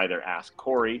I could either ask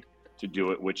Corey to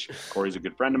do it, which Corey's a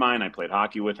good friend of mine. I played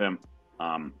hockey with him,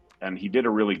 and he did a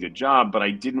really good job, but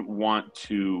I didn't want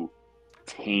to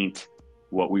taint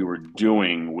what we were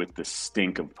doing with the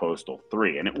stink of Postal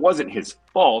 3. And it wasn't his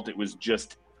fault. It was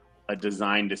just a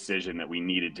design decision that we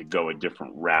needed to go a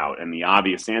different route. And the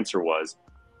obvious answer was,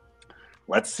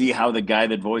 let's see how the guy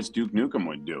that voiced Duke Nukem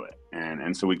would do it.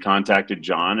 And so we contacted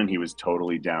John, and he was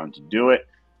totally down to do it.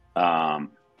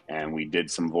 And we did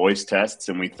some voice tests,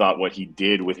 and we thought what he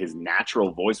did with his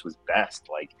natural voice was best.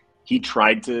 Like, he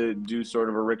tried to do sort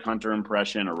of a Rick Hunter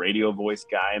impression, a radio voice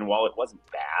guy, and while it wasn't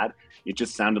bad, it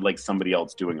just sounded like somebody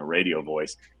else doing a radio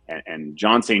voice. And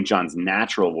John St. John's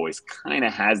natural voice kind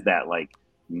of has that, like,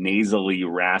 nasally,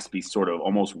 raspy, sort of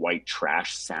almost white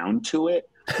trash sound to it,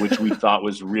 which we thought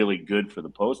was really good for the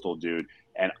Postal dude.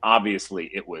 And obviously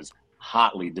it was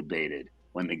hotly debated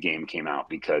when the game came out,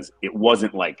 because it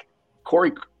wasn't like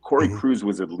Corey Cruz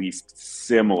was at least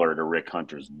similar to Rick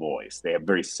Hunter's voice. They have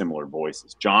very similar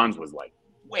voices. John's was like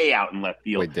way out in left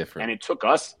field. Way different. And it took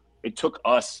us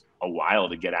a while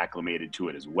to get acclimated to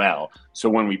it as well. So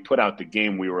when we put out the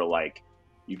game, we were like,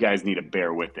 you guys need to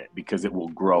bear with it because it will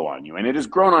grow on you. And it has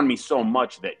grown on me so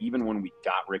much that even when we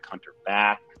got Rick Hunter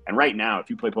back, and right now, if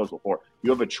you play Postal 4, you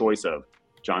have a choice of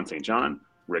John St. John,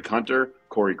 Rick Hunter,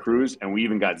 Corey Cruz, and we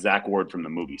even got Zach Ward from the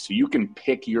movie. So you can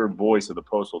pick your voice of the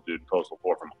Postal dude in Postal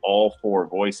 4 from all four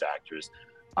voice actors.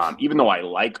 Even though I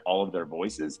like all of their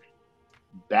voices,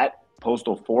 that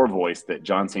Postal 4 voice that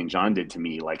John St. John did to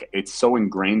me, like, it's so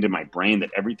ingrained in my brain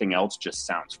that everything else just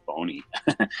sounds phony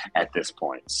at this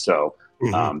point. So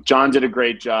John did a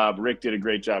great job. Rick did a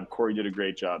great job. Corey did a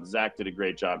great job. Zach did a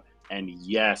great job. And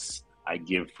yes, I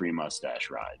give free mustache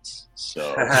rides.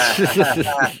 So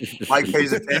Mike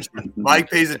pays attention. Mike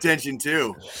pays attention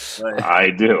too. I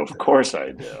do. Of course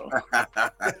I do.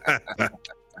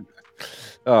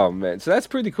 Oh man, so that's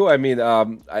pretty cool. I mean,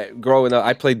 growing up,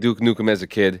 I played Duke Nukem as a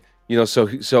kid. You know,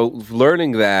 so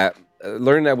learning that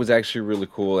learning that was actually really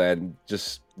cool, and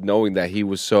just knowing that he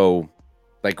was so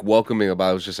like welcoming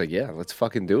about it was just like, yeah, let's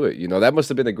fucking do it. You know, that must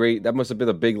have been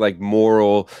a big like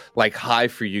moral like high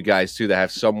for you guys too, to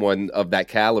have someone of that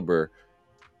caliber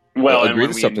Well, and agree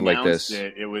when to we something like announced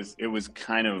this. it was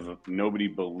kind of nobody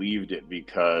believed it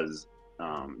because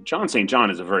John St.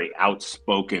 John is a very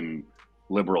outspoken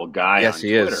liberal guy Yes, on he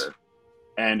Twitter. is.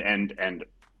 And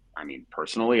I mean,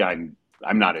 personally, I'm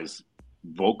not as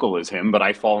vocal as him, but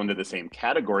I fall into the same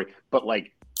category. But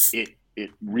like it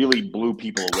really blew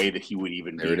people away that he would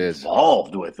even There it be is.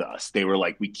 involved with us. They were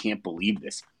like, we can't believe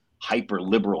this hyper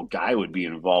liberal guy would be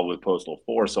involved with Postal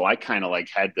 4. So I kind of like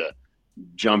had to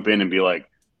jump in and be like,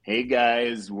 hey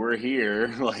guys, we're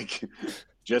here. Like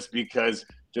just because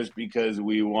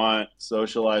we want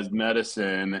socialized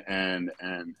medicine and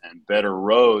better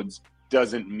roads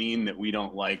doesn't mean that we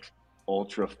don't like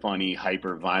ultra funny,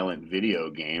 hyper violent video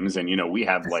games. And you know, we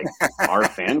have like our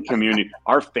fan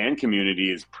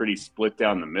community is pretty split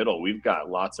down the middle. We've got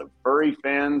lots of furry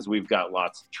fans, we've got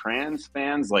lots of trans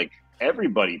fans, like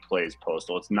everybody plays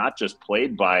Postal. It's not just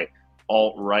played by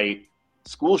alt-right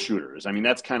school shooters. I mean,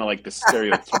 that's kind of like the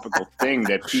stereotypical thing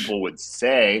that people would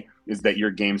say is that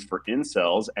your game's for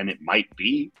incels, and it might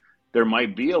be. There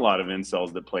might be a lot of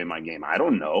incels that play my game. I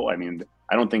don't know. I mean,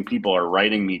 I don't think people are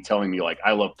writing me telling me like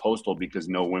I love Postal because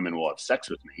no women will have sex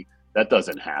with me. That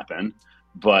doesn't happen.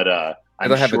 But I I'm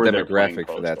don't have sure a they're playing demographic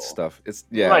for that Postal. stuff. It's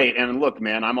yeah. Right. And look,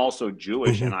 man, I'm also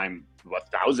Jewish, and I'm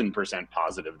 1,000%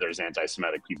 positive there's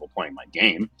anti-Semitic people playing my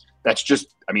game. That's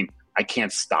just, I mean, I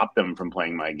can't stop them from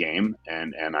playing my game,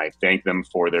 and I thank them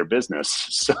for their business.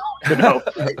 So, you know,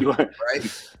 do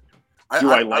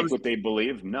I like what they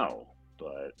believe? No,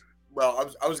 but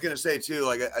well, I was gonna say too.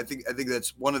 Like, I think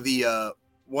that's one of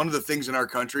the things in our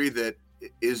country that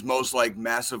is most like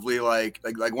massively like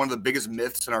one of the biggest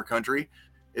myths in our country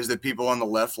is that people on the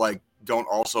left like don't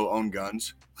also own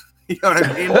guns. You know what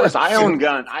I mean? Of course, I own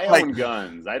guns. I own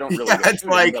guns. I don't really. Yeah, it's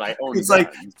like, but I own it's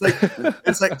guns.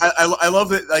 it's like I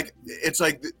love it. Like it's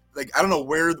like I don't know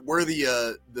where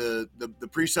the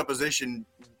presupposition,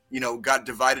 you know, got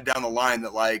divided down the line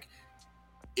that like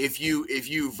if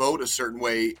you vote a certain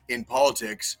way in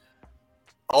politics,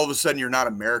 all of a sudden you're not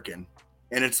American,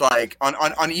 and it's like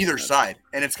on either side,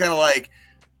 and it's kind of like,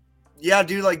 yeah,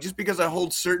 dude, like just because I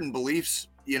hold certain beliefs,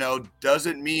 you know,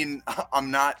 doesn't mean I'm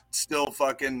not still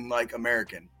fucking like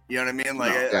American. You know what I mean?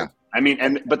 Like, No, yeah. I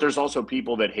mean, but there's also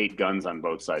people that hate guns on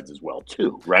both sides as well,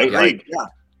 too, right? Right, Like, yeah.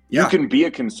 you can be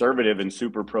a conservative and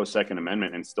super pro Second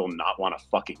Amendment and still not want a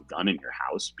fucking gun in your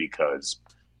house because,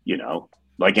 you know,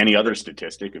 like any other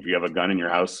statistic, if you have a gun in your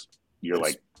house, you're It's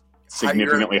like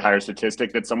significantly higher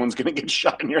statistic that someone's going to get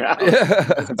shot in your house.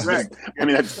 That's correct. I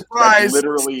mean, that's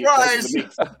literally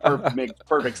makes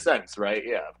perfect sense, right?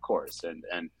 Yeah, of course.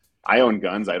 And I own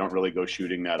guns. I don't really go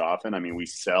shooting that often. I mean, we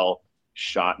sell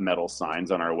shot metal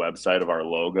signs on our website of our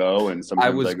logo, and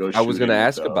sometimes I go. I was going to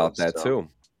ask about that too.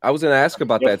 I was going to ask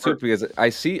about that too because I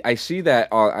see that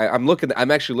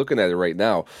I'm actually looking at it right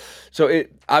now. So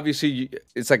it obviously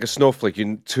it's like a snowflake.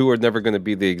 You two are never going to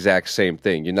be the exact same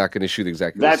thing. You're not going to shoot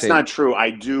exactly the same. That's not true. I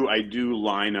do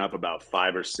line up about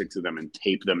 5 or 6 of them and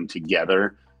tape them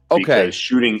together. Okay. Because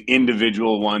shooting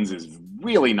individual ones is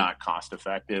really not cost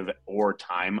effective or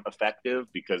time effective,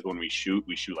 because when we shoot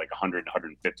like 100,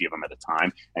 150 of them at a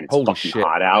time, and it's fucking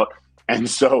hot out. And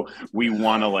so we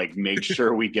want to like make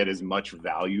sure we get as much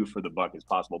value for the buck as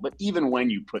possible. But even when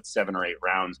you put 7 or 8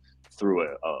 rounds through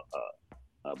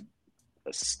a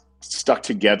stuck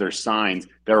together signs,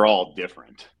 they're all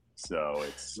different. So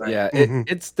it's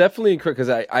it's definitely because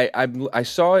I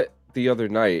saw it the other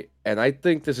night, and I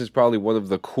think this is probably one of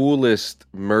the coolest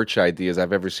merch ideas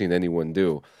I've ever seen anyone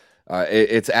do.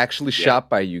 It's actually shot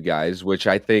by you guys, which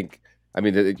I think. I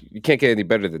mean, you can't get any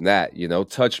better than that, you know,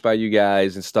 touched by you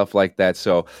guys and stuff like that.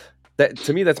 So that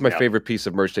to me, that's my favorite piece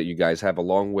of merch that you guys have,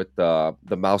 along with the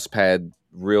mouse pad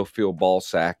real feel ball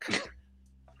sack.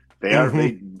 They are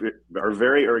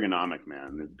very ergonomic,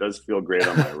 man. It does feel great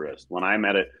on my wrist. When I'm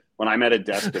at a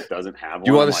desk that doesn't have one,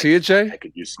 Do you want to see it, Jay? I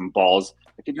could use some balls.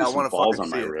 I could use some balls on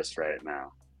my wrist right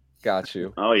now. Got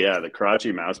you. Oh yeah, the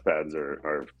Karachi mouse pads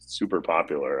are super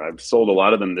popular. I've sold a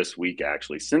lot of them this week,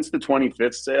 actually, since the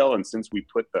 25th sale, and since we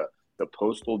put the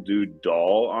Postal Dude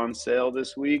doll on sale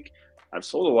this week. I've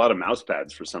sold a lot of mouse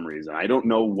pads for some reason. I don't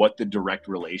know what the direct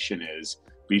relation is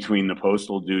between the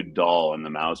Postal Dude doll and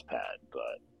the mouse pad,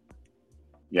 but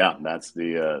yeah, that's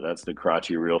the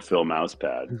Karachi Real Fill mouse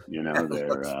pad. You know,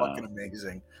 they're fucking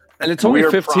amazing, and it's only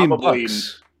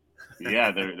 $15.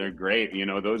 Yeah, they're great. You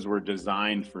know, those were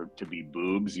designed to be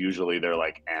boobs. Usually they're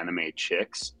like anime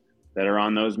chicks. that are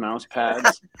on those mouse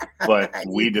pads, but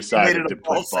we decided to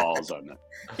put balls on them.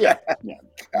 Yeah,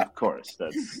 of course.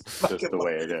 That's just the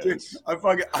way it is.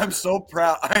 Dude, I'm so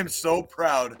proud. I am so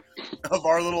proud of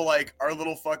our little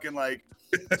fucking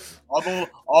all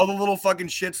the little fucking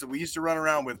shits that we used to run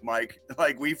around with, Mike.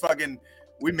 Like we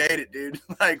made it, dude.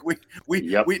 Like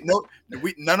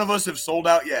none of us have sold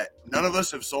out yet.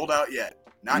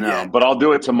 Not yet. But I'll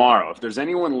do it tomorrow. If there's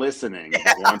anyone listening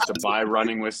that wants to buy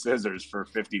Running with Scissors for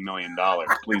 $50 million,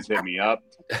 please hit me up,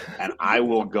 and I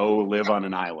will go live on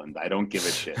an island. I don't give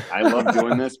a shit. I love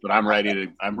doing this, but I'm ready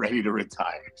to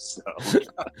retire. So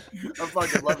I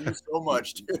fucking love you so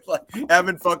much, dude. Like,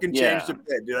 haven't fucking changed a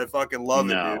bit, dude. I fucking love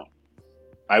it, dude.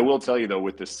 I will tell you though,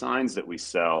 with the signs that we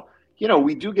sell, you know,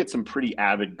 we do get some pretty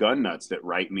avid gun nuts that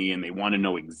write me and they want to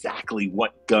know exactly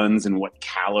what guns and what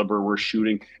caliber we're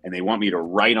shooting. And they want me to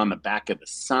write on the back of the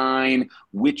sign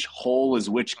which hole is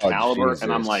which caliber.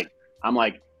 And I'm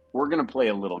like, we're going to play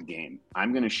a little game.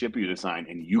 I'm going to ship you the sign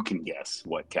and you can guess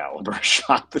what caliber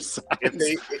shot the sign.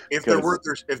 If they're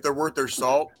worth their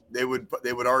salt, they would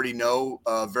already know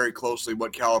very closely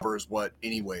what caliber is what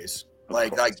anyways.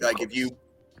 Like if you,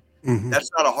 mm-hmm. That's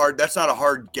not a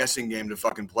hard guessing game to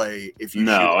fucking play if you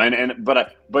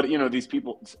but you know, these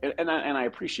people and I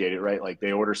appreciate it, right? Like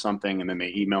they order something and then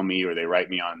they email me or they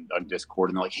write me on Discord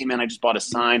and they're like, hey man, I just bought a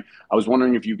sign. I was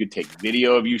wondering if you could take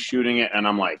video of you shooting it. And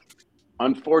I'm like,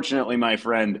 unfortunately, my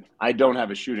friend, I don't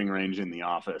have a shooting range in the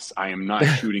office. I am not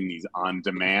shooting these on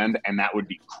demand, and that would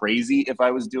be crazy if I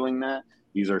was doing that.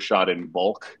 These are shot in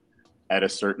bulk at a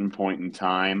certain point in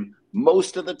time.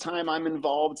 Most of the time I'm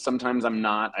involved. Sometimes I'm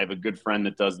not. I have a good friend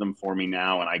that does them for me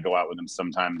now, and I go out with him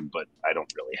sometimes, but I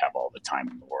don't really have all the time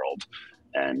in the world.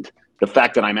 And the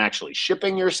fact that I'm actually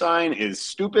shipping your sign is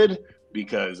stupid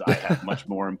because I have much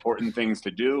more important things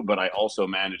to do, but I also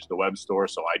manage the web store,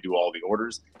 so I do all the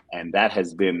orders. And that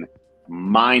has been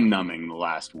mind-numbing the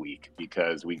last week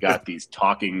because we got these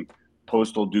talking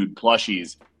postal dude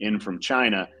plushies in from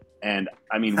China. And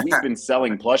I mean, we've been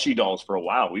selling plushie dolls for a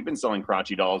while. We've been selling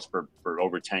crotchy dolls for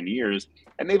over 10 years,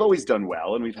 and they've always done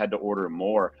well, and we've had to order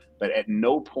more. But at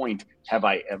no point have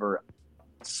I ever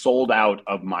sold out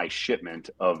of my shipment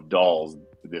of dolls.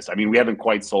 I mean, we haven't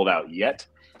quite sold out yet,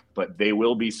 but they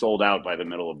will be sold out by the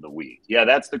middle of the week. Yeah,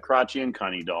 that's the Crotchy and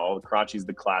Cunny doll. Crotchy's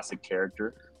the classic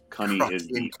character. Cunny is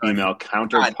the female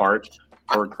counterpart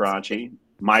for Crotchy.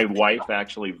 My wife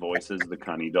actually voices the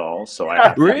Cunny doll, so I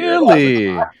have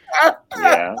really.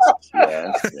 Yes.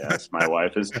 My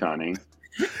wife is Cunny.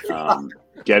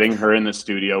 Getting her in the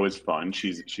studio is fun.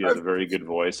 She has a very good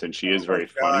voice, and she is very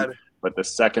funny. But the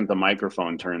second the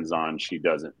microphone turns on, she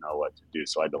doesn't know what to do.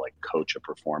 So I had to coach a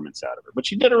performance out of her. But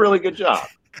she did a really good job.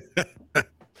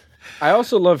 I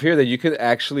also love here that you could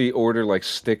actually order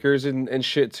stickers and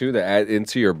shit too to add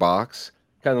into your box.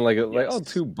 Kind of like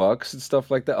 $2 and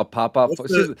stuff like that. A pop-up.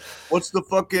 What's the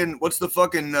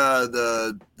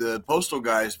postal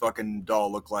guy's fucking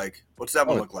doll look like? What's that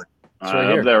one look like?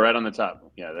 Right up there, right on the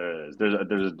top. Yeah, there it is.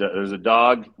 There's a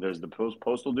dog. There's the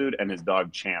postal dude and his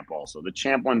dog Champ. Also, the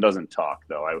Champ one doesn't talk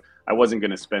though. I wasn't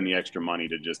going to spend the extra money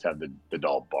to just have the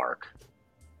doll bark.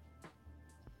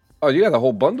 Oh, you got a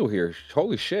whole bundle here.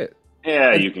 Holy shit!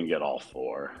 Yeah, you can get all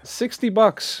four.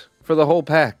 $60 for the whole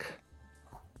pack.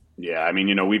 Yeah, I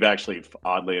mean, we've actually,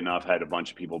 oddly enough, had a bunch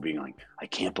of people being like, I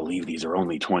can't believe these are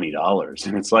only $20.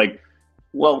 And it's like,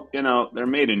 well, they're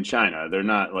made in China. They're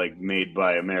not made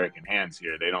by American hands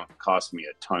here. They don't cost me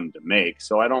a ton to make.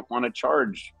 So I don't want to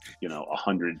charge,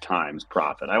 100 times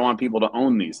profit. I want people to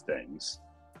own these things.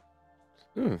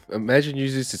 Imagine you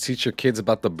used to teach your kids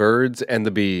about the birds and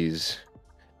the bees.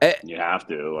 You have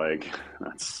to,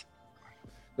 that's...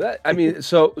 I mean,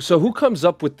 so who comes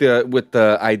up with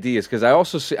the ideas? Because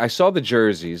I saw the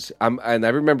jerseys. And I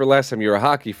remember last time you were a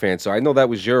hockey fan, so I know that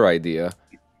was your idea.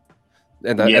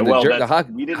 And the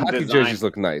hockey jerseys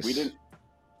look nice.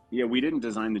 We didn't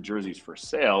design the jerseys for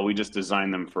sale. We just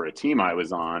designed them for a team I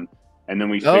was on, and then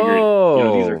we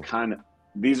figured,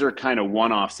 these are kind of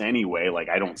one-offs anyway.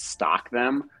 I don't stock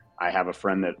them. I have a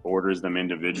friend that orders them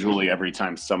individually every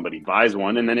time somebody buys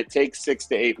one, and then it takes 6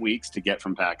 to 8 weeks to get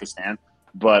from Pakistan.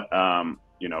 But,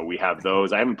 we have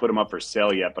those. I haven't put them up for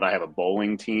sale yet, but I have a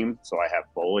bowling team. So I have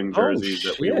bowling jerseys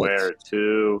that we wear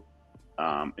too.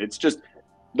 It's just,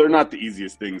 they're not the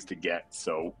easiest things to get.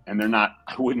 So, and I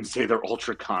wouldn't say they're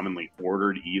ultra commonly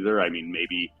ordered either. I mean,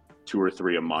 maybe 2 or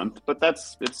 3 a month, but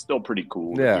it's still pretty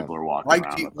cool. Yeah. That people are walking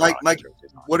around. Mike,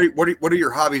 what are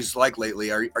your hobbies like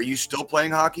lately? Are you still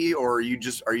playing hockey, or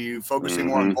are you focusing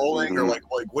more on bowling, or what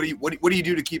do you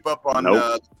do to keep up on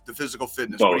the physical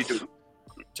fitness? Both. What do you do?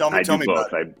 Tell me both.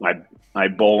 about it. I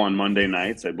bowl on Monday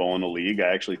nights. I bowl in a league.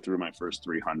 I actually threw my first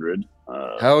 300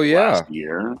 Hell yeah. last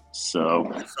year. So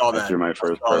I threw my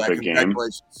first perfect game.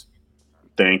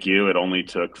 Thank you. It only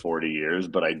took 40 years,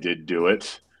 but I did do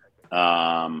it.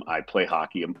 I play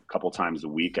hockey a couple times a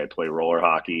week. I play roller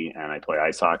hockey and I play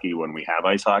ice hockey when we have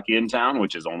ice hockey in town,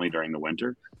 which is only during the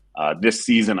winter. This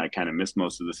season, I kind of missed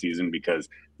most of the season because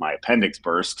my appendix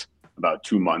burst about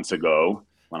 2 months ago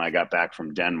when I got back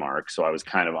from Denmark. So I was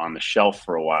kind of on the shelf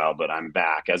for a while, but I'm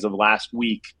back. As of last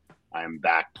week, I'm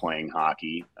back playing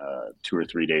hockey 2 or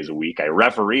 3 days a week. I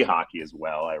referee hockey as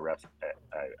well. I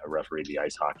referee the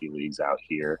ice hockey leagues out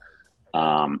here.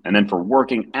 And then for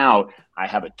working out, I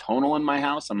have a tonal in my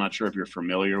house. I'm not sure if you're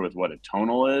familiar with what a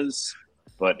tonal is,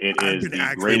 but it is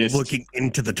the greatest. Looking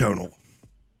into the tonal.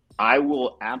 I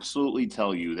will absolutely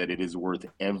tell you that it is worth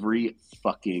every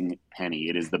fucking penny.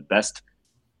 It is the best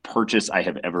purchase I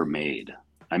have ever made.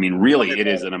 I mean, really, it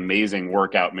is an amazing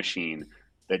workout machine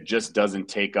that just doesn't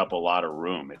take up a lot of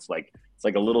room. It's like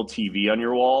a little TV on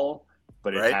your wall,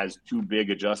 but it has 2 big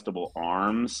adjustable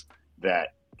arms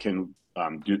that can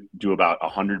do about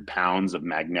 100 pounds of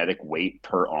magnetic weight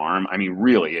per arm. I mean,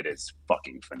 really, it is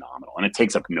fucking phenomenal. And it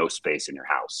takes up no space in your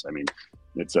house. I mean,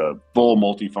 it's a full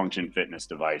multifunction fitness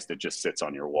device that just sits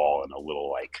on your wall in a little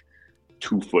like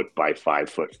 2 foot by 5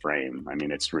 foot frame. I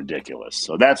mean, it's ridiculous.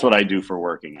 So that's what I do for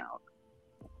working out.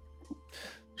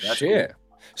 Shit.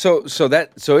 Cool.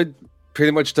 So it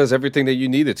pretty much does everything that you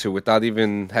need it to without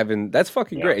even having. That's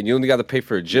fucking great. And you only got to pay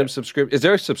for a gym subscription. Is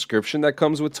there a subscription that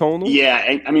comes with Tonal?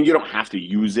 Yeah, I mean, you don't have to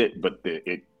use it, but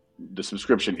the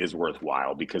subscription is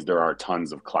worthwhile because there are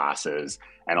tons of classes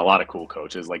and a lot of cool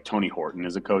coaches. Like Tony Horton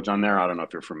is a coach on there. I don't know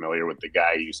if you're familiar with the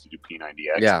guy who used to do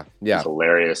P90X. Yeah. He's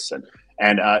hilarious.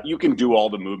 And you can do all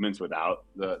the movements without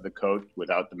the coach,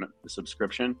 without the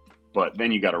subscription. But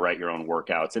then you got to write your own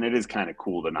workouts. And it is kind of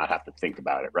cool to not have to think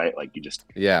about it, right? Like you just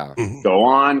go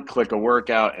on, click a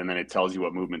workout, and then it tells you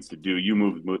what movements to do. You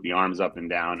move the arms up and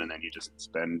down, and then you just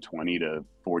spend 20 to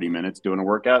 40 minutes doing a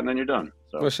workout, and then you're done.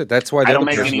 So well, shit, that's why I don't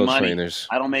make any money. Trainers.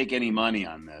 I don't make any money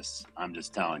on this. I'm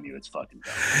just telling you, it's fucking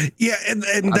dumb. Yeah, and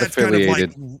that's kind of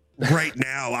like right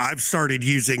now, I've started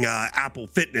using Apple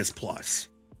Fitness Plus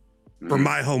for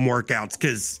my home workouts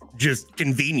because just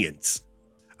convenience.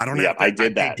 I don't know. I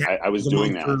did that. I was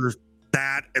doing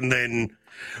that. And then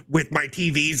with my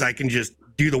TVs, I can just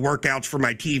do the workouts for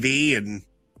my TV and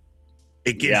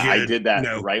it gives you. I did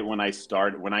that right when I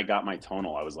started. When I got my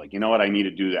tonal, I was like, you know what? I need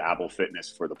to do the Apple Fitness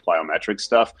for the plyometric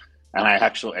stuff. And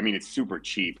I mean, it's super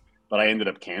cheap, but I ended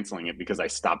up canceling it because I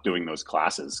stopped doing those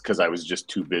classes because I was just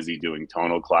too busy doing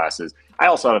tonal classes. I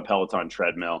also have a Peloton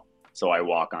treadmill, so I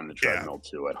walk on the treadmill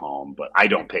too at home, but I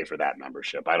don't pay for that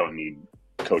membership. I don't need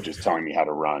coaches telling me how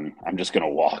to run. I'm just going to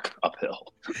walk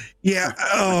uphill. Yeah.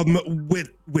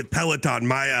 With Peloton,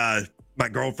 my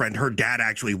girlfriend, her dad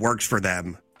actually works for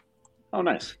them. Oh,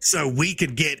 nice. So we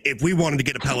could if we wanted to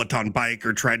get a Peloton bike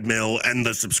or treadmill and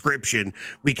the subscription,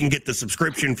 we can get the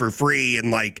subscription for free and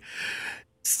like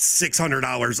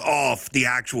 $600 off the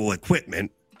actual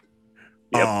equipment.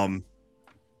 Yep. I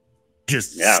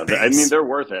mean, they're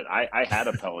worth it. I had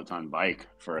a Peloton bike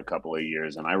for a couple of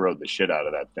years and I rode the shit out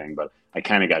of that thing, but I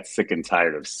kind of got sick and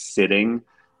tired of sitting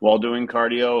while doing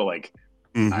cardio. Like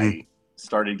I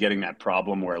started getting that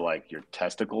problem where like your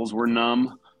testicles were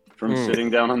numb from sitting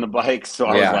down on the bike. So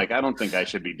I was like, I don't think I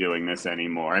should be doing this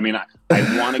anymore. I mean,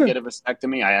 I want to get a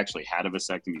vasectomy. I actually had a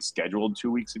vasectomy scheduled 2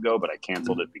 weeks ago, but I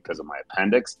canceled it because of my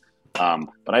appendix.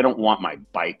 But I don't want my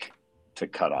bike to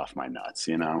cut off my nuts,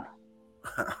 you know?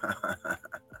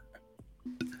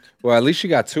 Well, at least you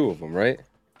got 2 of them, right?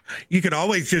 You could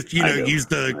always just, use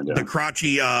the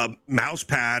crotchy mouse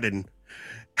pad and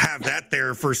have that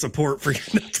there for support for your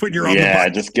nuts when you're on the bike. Yeah,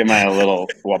 just give my little.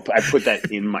 Well, I put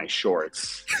that in my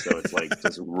shorts, so it's like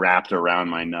just wrapped around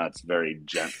my nuts very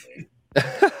gently.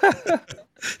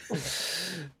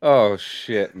 Oh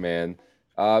shit, man!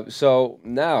 So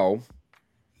now,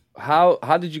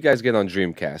 how did you guys get on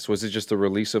Dreamcast? Was it just the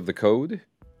release of the code?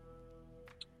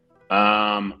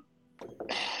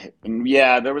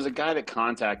 Yeah, there was a guy that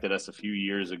contacted us a few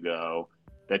years ago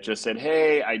that just said,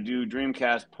 hey, I do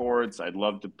Dreamcast ports. I'd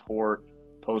love to port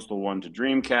Postal 1 to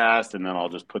Dreamcast, and then I'll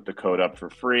just put the code up for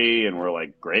free. And we're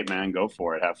like, great, man, go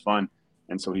for it. Have fun.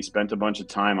 And so he spent a bunch of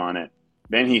time on it.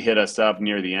 Then he hit us up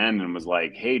near the end and was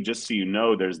like, hey, just so you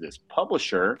know, there's this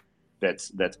publisher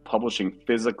that's publishing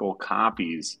physical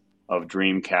copies of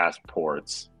Dreamcast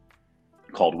ports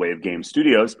called Wave Game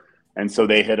Studios. And so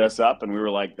they hit us up and we were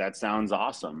like, that sounds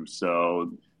awesome. So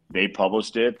they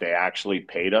published it. They actually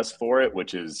paid us for it,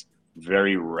 which is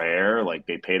very rare. Like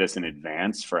they paid us in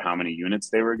advance for how many units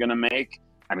they were going to make.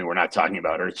 I mean, we're not talking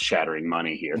about earth-shattering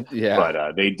money here, Yeah.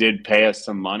 but they did pay us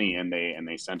some money, and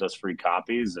they sent us free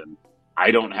copies. And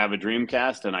I don't have a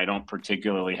Dreamcast, and I don't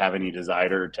particularly have any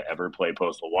desire to ever play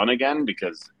Postal 1 again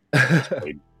because I just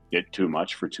played it too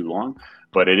much for too long.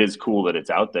 But it is cool that it's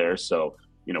out there. So,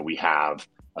 you know, we have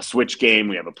a Switch game,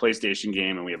 we have a PlayStation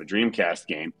game, and we have a Dreamcast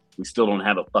game. We still don't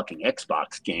have a fucking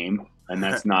Xbox game, and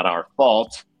that's not our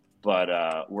fault. But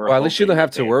well, at least you don't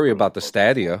have to worry about the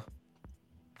Stadia.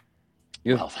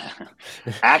 Well,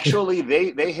 actually,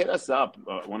 they hit us up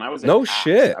when I was at no PAX.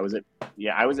 shit. I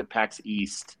was at PAX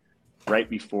East right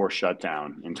before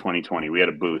shutdown in 2020. We had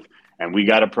a booth, and we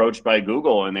got approached by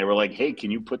Google, and they were like, "Hey, can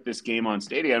you put this game on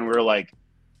Stadia?" And we were like,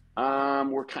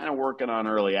 "We're kind of working on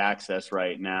early access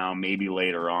right now. Maybe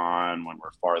later on, when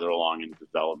we're farther along in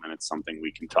development, it's something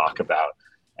we can talk about."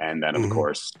 And then, of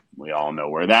course, we all know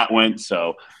where that went.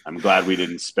 So I'm glad we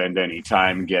didn't spend any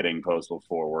time getting Postal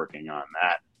 4 working on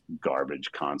that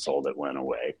garbage console that went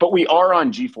away. But we are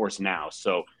on GeForce Now.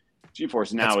 So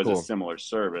GeForce Now is a similar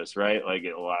service, right? Like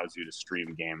it allows you to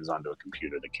stream games onto a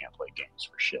computer that can't play games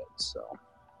for shit. So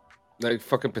like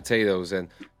fucking potatoes. And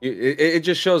it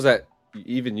just shows that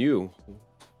even you're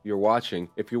watching.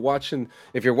 If you're watching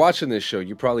this show,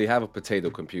 you probably have a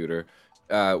potato computer.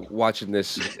 Watching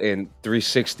this in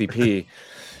 360p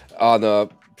on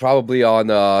probably on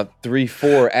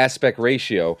 3:4 aspect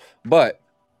ratio, but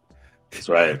that's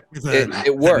right.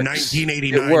 It works.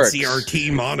 1989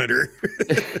 CRT monitor.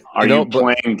 Are you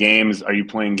playing games? Are you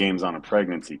playing games on a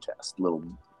pregnancy test? Little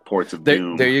ports of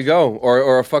doom. There you go,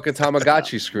 or a fucking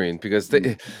Tamagotchi screen. Because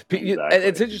and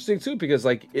it's interesting too because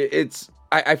like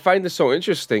I find this so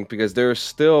interesting because there's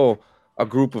still a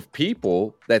group of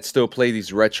people that still play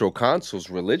these retro consoles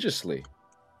religiously.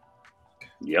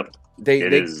 Yep,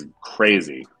 it is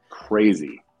crazy.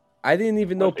 I didn't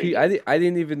even know. I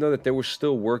didn't even know that there were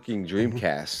still working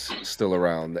Dreamcasts still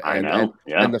around. I know.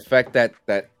 And the fact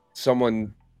that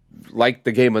someone liked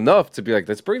the game enough to be like,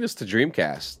 let's bring this to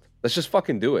Dreamcast. Let's just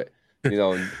fucking do it. You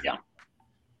know. Yeah.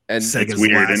 And it's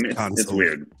weird. It's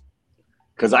weird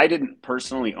because I didn't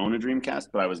personally own a Dreamcast,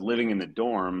 but I was living in the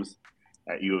dorms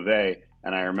at U of A,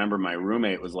 and I remember my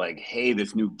roommate was like, "Hey,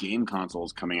 this new game console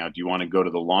is coming out. Do you want to go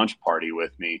to the launch party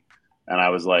with me?" And I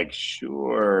was like,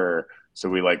 "Sure." So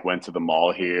we like went to the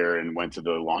mall here and went to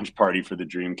the launch party for the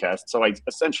Dreamcast. So I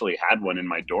essentially had one in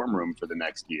my dorm room for the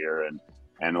next year,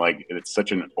 and like it's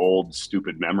such an old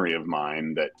stupid memory of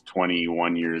mine that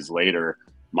 21 years later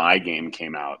my game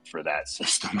came out for that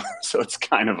system. So it's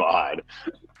kind of odd.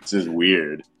 It's just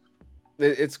weird.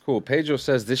 It's cool. Pedro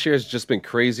says this year has just been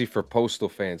crazy for Postal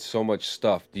fans. So much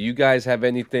stuff. Do you guys have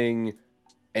anything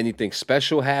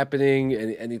special happening?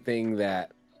 Anything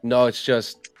that? No, it's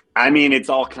just. I mean, it's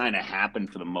all kind of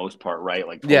happened for the most part, right?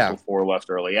 Like Postal 4 left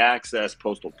early access.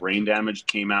 Postal Brain Damage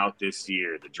came out this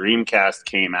year. The Dreamcast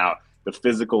came out. The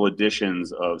physical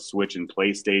editions of Switch and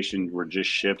PlayStation were just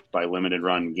shipped by Limited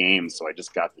Run Games. So I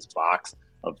just got this box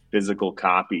of physical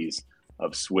copies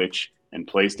of Switch and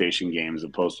PlayStation games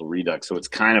of Postal Redux. So it's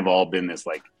kind of all been this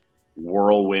like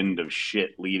whirlwind of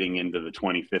shit leading into the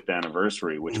 25th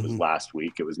anniversary, which was last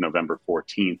week. It was November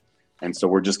 14th. And so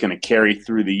we're just going to carry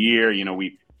through the year. You know,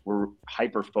 we're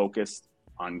hyper focused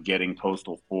on getting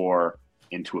Postal 4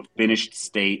 into a finished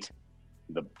state.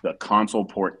 The console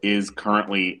port is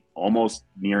currently almost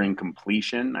nearing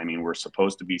completion. I mean, we're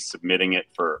supposed to be submitting it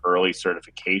for early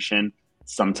certification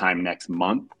sometime next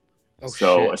month.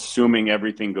 Assuming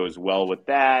everything goes well with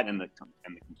that and the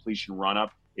completion run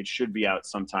up, it should be out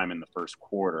sometime in the first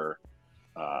quarter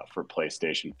for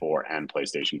PlayStation 4 and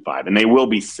PlayStation 5. And they will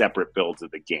be separate builds of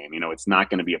the game. You know, it's not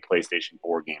going to be a PlayStation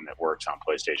 4 game that works on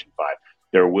PlayStation 5.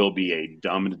 There will be a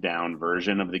dumbed down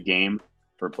version of the game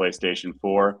for PlayStation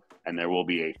 4, and there will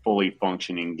be a fully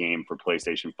functioning game for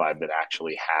PlayStation 5 that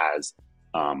actually has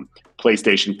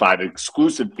PlayStation 5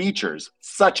 exclusive features,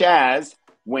 such as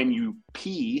when you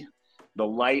pee, the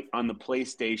light on the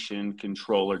PlayStation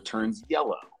controller turns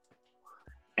yellow.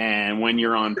 And when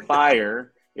you're on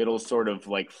fire, it'll sort of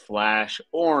like flash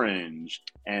orange.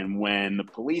 And when the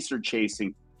police are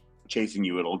chasing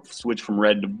you, it'll switch from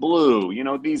red to blue. You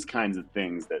know, these kinds of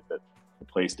things that the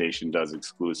PlayStation does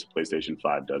exclusive, PlayStation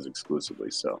 5 does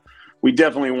exclusively. So we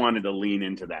definitely wanted to lean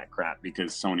into that crap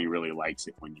because Sony really likes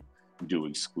it when you do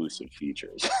exclusive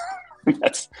features.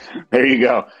 There you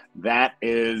go. That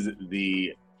is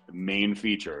the main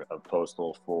feature of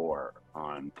Postal 4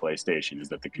 on PlayStation, is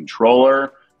that the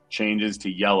controller changes to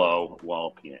yellow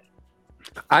while peeing.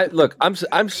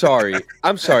 I'm sorry.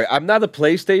 I'm not a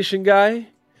PlayStation guy,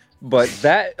 but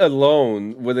that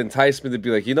alone would entice me to be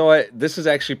like, you know what? This is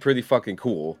actually pretty fucking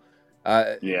cool.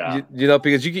 You know,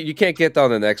 because you can't get that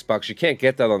on an Xbox, you can't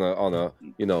get that on a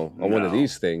on one of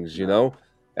these things, you know.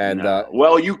 And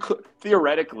well, you could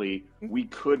theoretically, we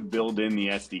could build in the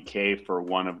SDK for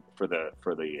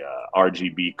the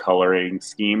RGB coloring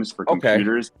schemes for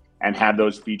computers and have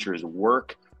those features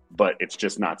work, but it's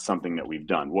just not something that we've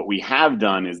done. What we have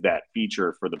done is that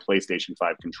feature for the PlayStation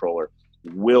 5 controller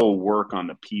will work on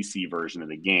the PC version of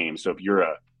the game. So if you're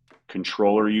a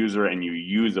controller user and you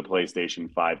use a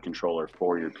PlayStation 5 controller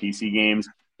for your PC games,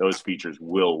 those features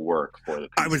will work for the PC.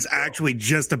 I was actually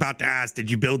just about to ask,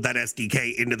 did you build that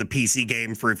SDK into the PC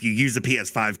game for if you use a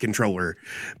PS5 controller?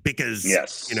 Because,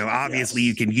 obviously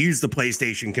you can use the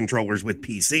PlayStation controllers with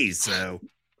PCs, so...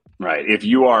 Right. If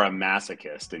you are a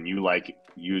masochist and you like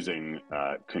using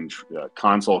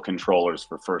console controllers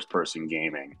for first-person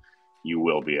gaming, you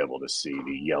will be able to see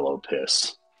the yellow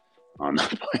piss on the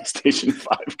PlayStation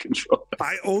 5 controller.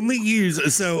 I only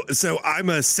use so I'm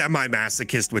a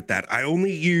semi-masochist with that. I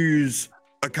only use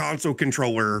a console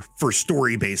controller for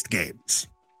story-based games.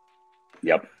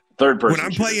 Yep. Third-person when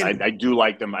I'm shooters. playing, I do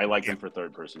like them. I like them for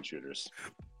third-person shooters.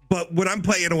 But when I'm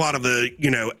playing a lot of the,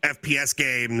 FPS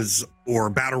games or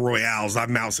battle royales,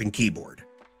 I'm mouse and keyboard.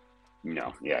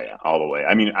 No, yeah, all the way.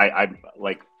 I mean, I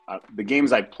like the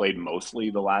games I've played mostly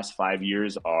the last 5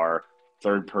 years are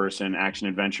third-person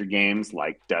action-adventure games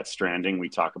like Death Stranding. We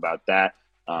talk about that.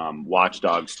 Watch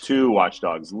Dogs 2, Watch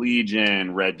Dogs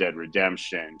Legion, Red Dead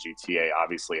Redemption, GTA,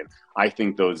 obviously. And I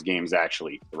think those games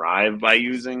actually thrive by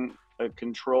using a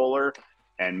controller.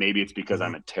 And maybe it's because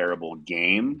I'm a terrible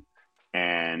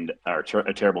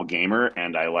a terrible gamer,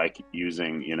 and I like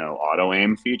using auto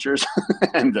aim features,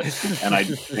 and I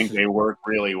think they work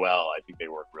really well. I think they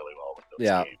work really well with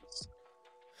those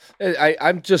games.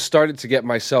 I'm just starting to get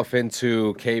myself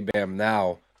into KBAM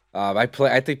now. I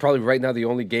think probably right now the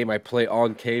only game I play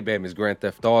on KBAM is Grand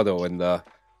Theft Auto and the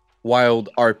Wild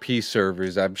RP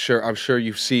servers. I'm sure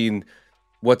you've seen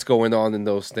what's going on in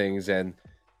those things, and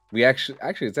we actually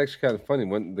it's actually kind of funny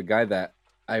when the guy that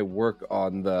I work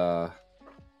on the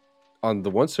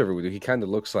one server with, he kind of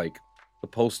looks like the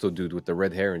Postal dude with the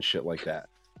red hair and shit like that.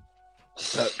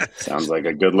 Sounds like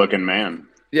a good-looking man.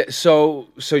 Yeah. So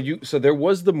there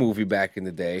was the movie back in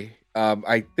the day.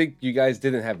 I think you guys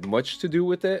didn't have much to do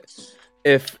with it.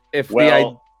 If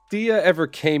the idea ever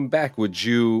came back, would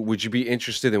you be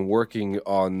interested in working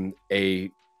on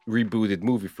a rebooted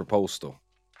movie for Postal?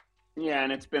 Yeah,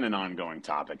 and it's been an ongoing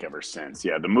topic ever since.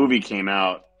 Yeah, the movie came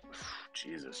out.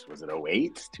 Jesus, was it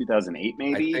 2008? 2008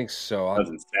 maybe? I think so.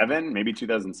 2007, maybe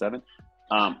 2007.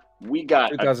 We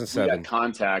got 2007.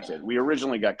 Contacted. We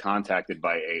originally got contacted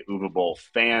by a Uwe Boll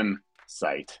fan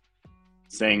site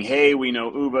saying, "Hey, we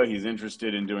know Uwe. He's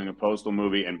interested in doing a Postal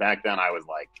movie." And back then, I was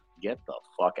like, "Get the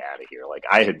fuck out of here!" Like,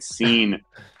 I had seen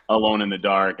Alone in the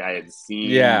Dark. I had seen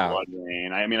Blood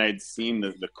Rain. I mean, I had seen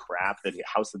the crap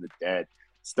House of the Dead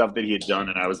stuff that he had done,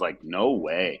 and I was like, "No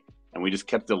way." And we just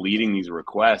kept deleting these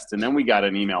requests. And then we got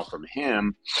an email from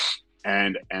him,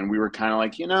 and we were kind of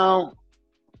like,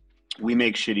 we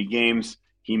make shitty games.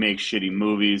 He makes shitty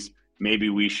movies. Maybe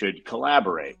we should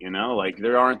collaborate, Like,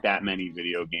 there aren't that many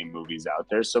video game movies out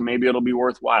there, so maybe it'll be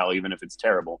worthwhile, even if it's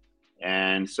terrible.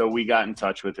 And so we got in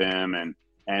touch with him,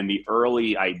 and the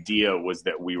early idea was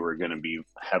that we were going to be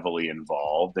heavily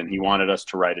involved, and he wanted us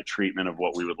to write a treatment of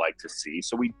what we would like to see.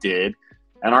 So we did.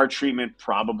 And our treatment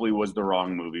probably was the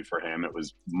wrong movie for him. It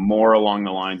was more along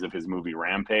the lines of his movie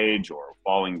Rampage or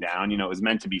Falling Down. It was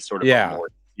meant to be sort of a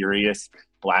more serious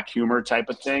black humor type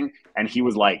of thing. And he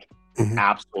was like,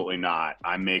 absolutely not.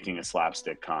 I'm making a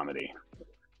slapstick comedy.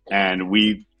 And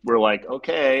we were like,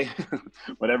 okay,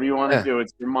 whatever you want to do,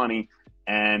 it's your money.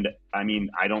 And I mean,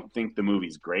 I don't think the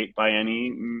movie's great by any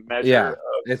measure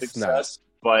of success,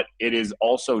 but it is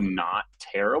also not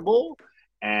terrible.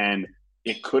 And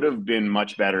it could have been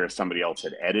much better if somebody else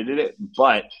had edited it,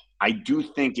 but I do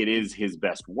think it is his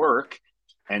best work,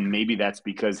 and maybe that's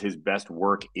because his best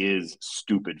work is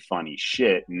stupid, funny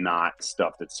shit, not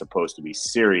stuff that's supposed to be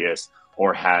serious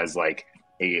or has like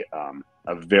a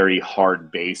very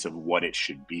hard base of what it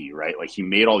should be, right? Like, he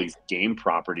made all these game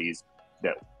properties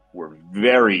that were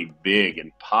very big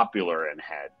and popular and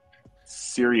had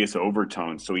serious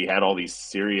overtones, so he had all these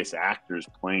serious actors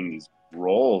playing these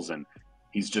roles, and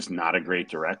he's just not a great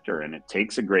director. And it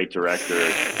takes a great director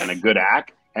and a good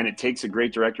act, and it takes a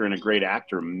great director and a great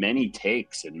actor many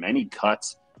takes and many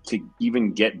cuts to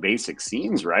even get basic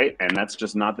scenes right. And that's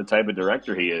just not the type of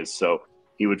director he is. So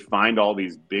he would find all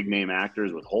these big name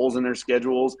actors with holes in their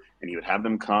schedules, and he would have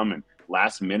them come and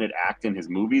last minute act in his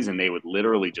movies, and they would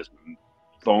literally just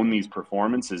phone these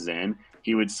performances in.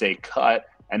 He would say cut,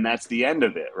 and that's the end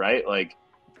of it, right? Like,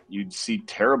 you'd see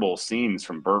terrible scenes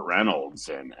from Burt Reynolds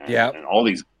and Yep. and all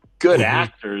these good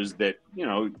actors that, you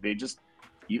know, they just,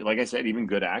 like I said, even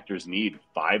good actors need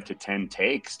 5 to 10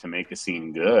 takes to make a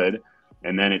scene good.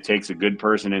 And then it takes a good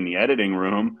person in the editing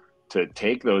room to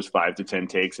take those 5 to 10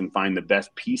 takes and find the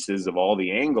best pieces of all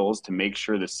the angles to make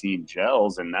sure the scene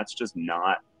gels. And that's just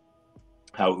not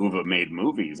how Uwe made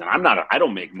movies. And I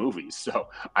don't make movies, so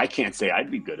I can't say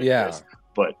I'd be good at this,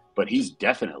 but he's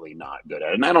definitely not good at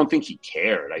it. And I don't think he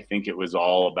cared. I think it was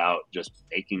all about just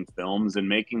making films and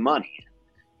making money.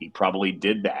 He probably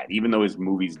did that. Even though his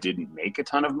movies didn't make a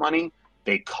ton of money,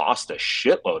 they cost a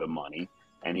shitload of money.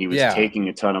 And he was taking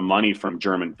a ton of money from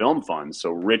German film funds. So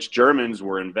rich Germans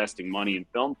were investing money in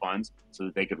film funds so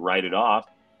that they could write it off.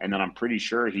 And then I'm pretty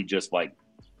sure he just like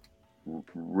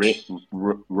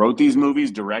wrote these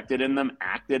movies, directed in them,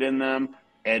 acted in them,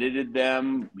 edited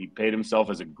them. He paid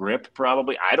himself as a grip,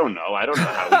 probably. I don't know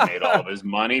how he made all of his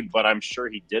money, but I'm sure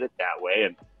he did it that way.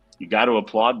 And you got to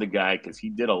applaud the guy because he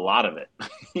did a lot of it.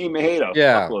 He made a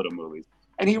fuckload of movies.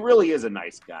 And he really is a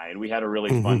nice guy. And we had a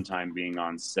really fun time being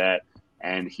on set.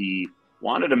 And he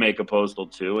wanted to make a Postal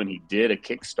 2, and he did a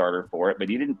Kickstarter for it, but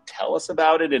he didn't tell us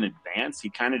about it in advance. He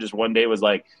kind of just one day was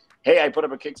like, hey, I put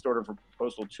up a Kickstarter for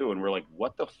Postal 2. And we're like,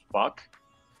 what the fuck?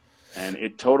 And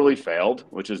it totally failed,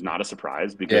 which is not a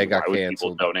surprise because why would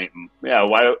people donate? Yeah,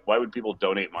 why would people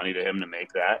donate money to him to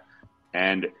make that?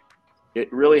 And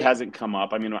it really hasn't come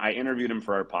up. I mean, I interviewed him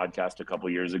for our podcast a couple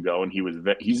years ago, and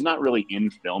he's not really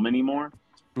in film anymore,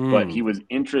 but he was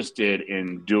interested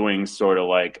in doing sort of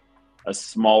like a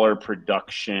smaller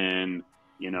production,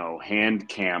 you know, hand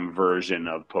cam version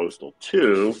of Postal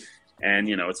 2. And,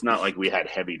 you know, it's not like we had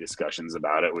heavy discussions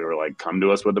about it. We were like, come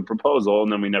to us with a proposal.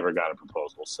 And then we never got a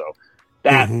proposal. So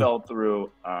that fell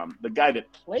through. The guy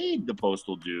that played the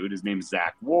Postal dude, his name's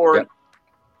Zach Ward. Yep.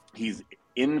 He's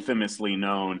infamously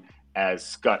known as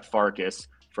Scut Farkus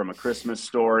from A Christmas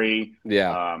Story.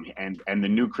 Yeah. And the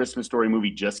new Christmas Story movie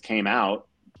just came out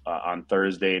on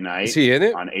Thursday night. Is he in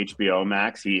it? On HBO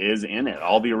Max. He is in it.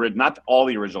 Not all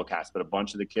the original cast, but a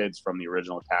bunch of the kids from the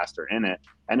original cast are in it.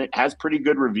 And it has pretty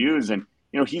good reviews. And,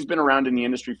 you know, he's been around in the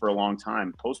industry for a long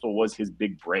time. Postal was his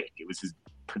big break. It was his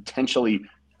potentially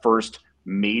first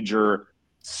major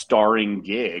starring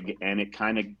gig, and it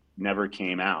kind of never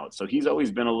came out. So he's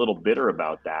always been a little bitter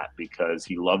about that because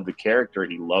he loved the character,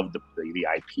 he loved the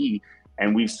IP,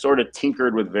 and we've sort of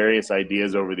tinkered with various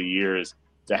ideas over the years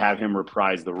to have him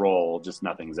reprise the role. Just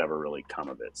nothing's ever really come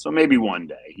of it. So maybe one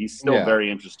day. He's still very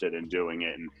interested in doing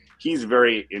it, and he's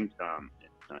very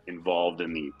involved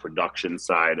in the production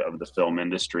side of the film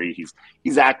industry.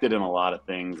 He's acted in a lot of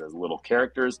things as little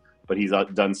characters, but he's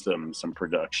done some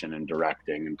production and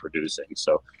directing and producing.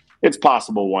 So it's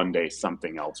possible one day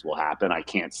something else will happen. I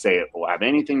can't say it will have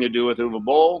anything to do with Uwe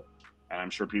Boll, and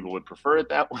I'm sure people would prefer it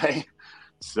that way.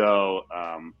 So,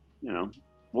 you know,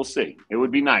 we'll see. It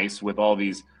would be nice with all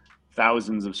these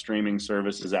thousands of streaming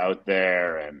services out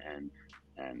there and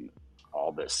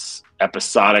all this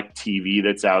episodic TV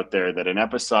that's out there, that an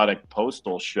episodic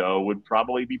Postal show would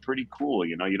probably be pretty cool.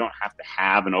 You know, you don't have to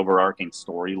have an overarching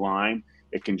storyline.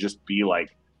 It can just be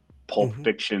like Pulp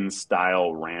Fiction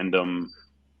style random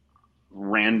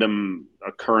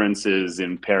occurrences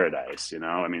in paradise, you know?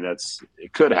 I mean,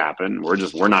 it could happen.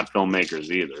 We're not filmmakers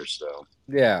either, so.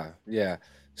 Yeah.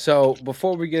 So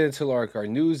before we get into our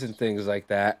news and things like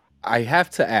that, I have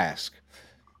to ask,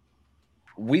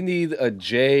 we need a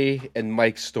Jay and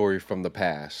Mike story from the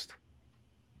past.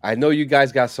 I know you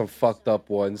guys got some fucked up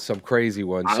ones, some crazy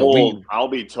ones. I'll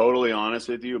be totally honest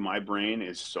with you. My brain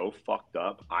is so fucked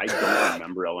up. I don't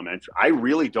remember elementary. I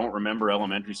really don't remember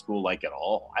elementary school like at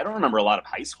all. I don't remember a lot of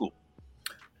high school.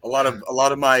 A lot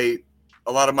of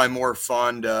my more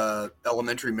fond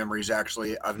elementary memories,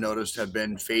 actually, I've noticed have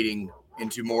been fading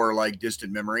into more like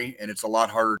distant memory, and it's a lot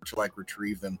harder to like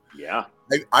retrieve them. Yeah,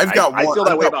 I feel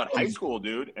that way about high school,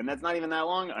 dude, and that's not even that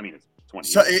long. I mean, it's 20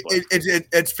 so years.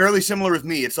 It's fairly similar with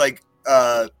me. It's like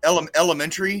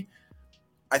elementary.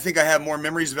 I think I have more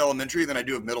memories of elementary than I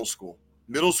do of middle school.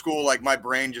 Middle school, like my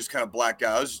brain just kind of blacked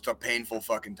out. It was just a painful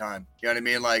fucking time. You know what I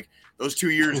mean? Like those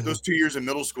 2 years, those 2 years in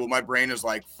middle school, my brain is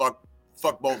like fuck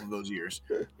both of those years.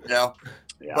 You know,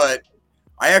 but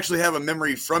I actually have a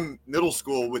memory from middle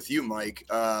school with you, Mike.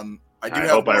 I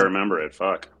hope I remember it.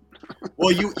 Fuck.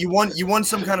 Well, you won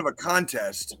some kind of a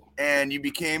contest, and you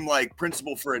became like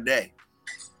principal for a day.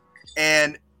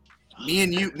 And me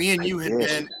and you,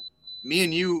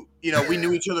 you know, we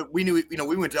knew each other. We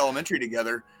went to elementary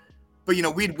together, but you know,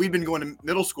 we'd been going to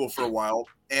middle school for a while.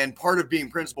 And part of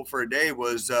being principal for a day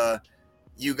was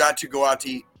you got to go out to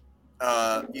eat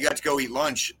you got to go eat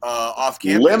lunch off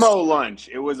campus. Limo lunch.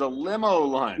 It was a limo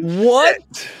lunch.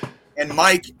 What? And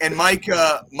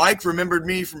Mike remembered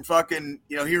me from fucking,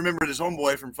 he remembered his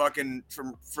homeboy from fucking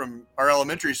from our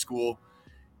elementary school.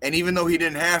 And even though he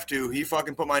didn't have to, he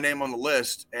fucking put my name on the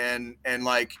list. And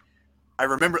like, I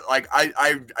remember, like,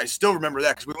 I still remember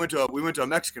that because we went to a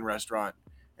Mexican restaurant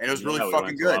and it was really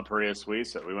fucking good. La Paria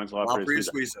Suiza. We went to La Paria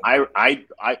Suiza. Suiza.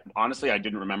 I honestly, I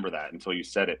didn't remember that until you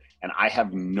said it. And I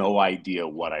have no idea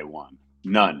what I won.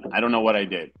 None. I don't know what I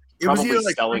did. It was either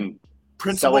like selling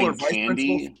or vice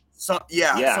candy. Principal.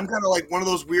 Some kind of like one of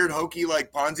those weird hokey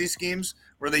like Ponzi schemes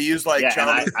where they use like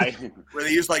child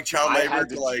labor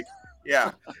to like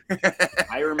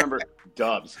I remember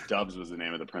Dubs. Dubs was the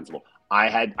name of the principal.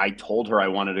 I told her I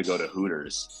wanted to go to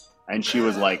Hooters, and she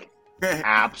was like,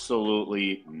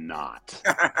 absolutely not.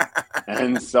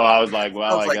 And so I was like,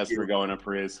 well, I guess we're going to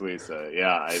Paria Suiza.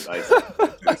 Yeah,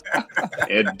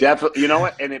 it definitely, you know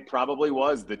what? And it probably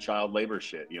was the child labor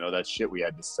shit. That shit we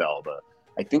had to sell.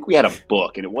 I think we had a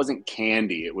book, and it wasn't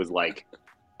candy. It was like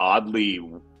oddly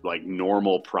like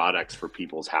normal products for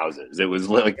people's houses. It was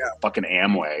like fucking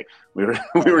Amway. We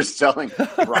were selling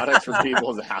products for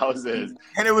people's houses,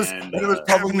 and it was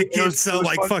publicly kids sell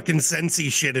like fucking Sensi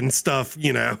shit and stuff.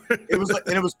 It was like,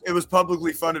 and it was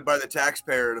publicly funded by the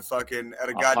taxpayer to fucking at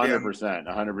a goddamn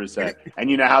 100%.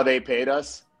 And you know how they paid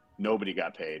us? Nobody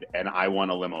got paid, and I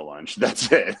won a limo lunch.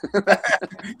 That's it.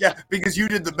 Yeah, because you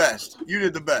did the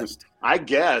best. I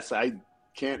guess I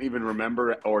can't even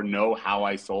remember or know how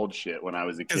I sold shit when I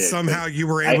was a kid. Somehow you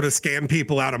were able to scam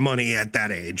people out of money at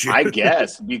that age. I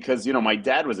guess because my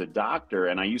dad was a doctor,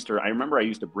 and I remember I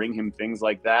used to bring him things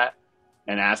like that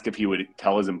and ask if he would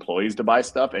tell his employees to buy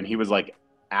stuff, and he was like,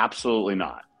 absolutely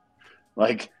not.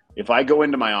 Like, if I go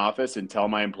into my office and tell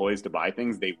my employees to buy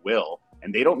things, they will.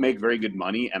 And they don't make very good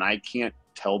money, and I can't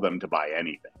tell them to buy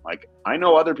anything. Like, I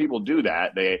know other people do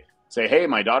that. They say, hey,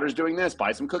 my daughter's doing this,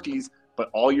 buy some cookies. But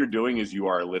all you're doing is you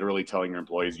are literally telling your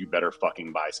employees, you better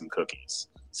fucking buy some cookies.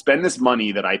 Spend this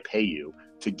money that I pay you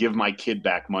to give my kid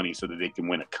back money so that they can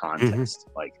win a contest.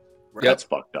 Mm-hmm. Like, that's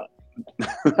fucked up.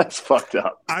 That's fucked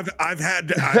up. I've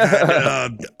had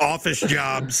office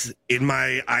jobs in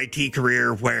my IT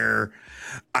career where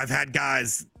I've had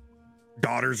guys...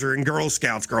 Daughters are in Girl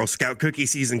Scouts. Girl Scout cookie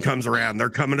season comes around. They're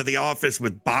coming to the office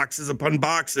with boxes upon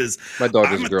boxes. My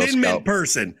daughter's I'm a Girl Thin Scout Mint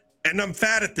person, and I'm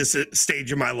fat at this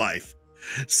stage of my life.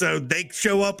 So they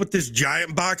show up with this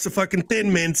giant box of fucking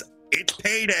Thin Mints. It's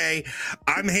payday.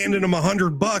 I'm handing them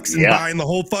 $100 and buying the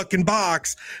whole fucking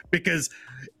box because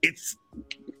it's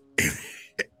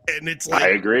and it's like I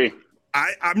agree.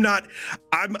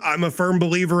 I'm a firm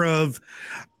believer of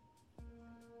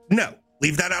no.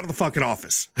 Leave that out of the fucking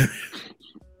office.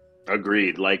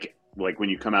 Agreed. Like when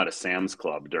you come out of Sam's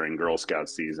Club during Girl Scout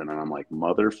season, and I'm like,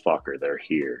 motherfucker, they're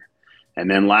here. And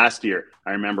then last year,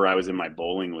 I remember I was in my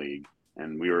bowling league,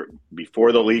 and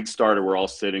before the league started, we're all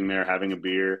sitting there having a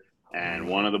beer, and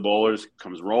one of the bowlers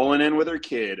comes rolling in with her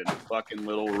kid and a fucking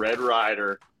little Red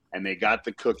Ryder, and they got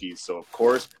the cookies. So, of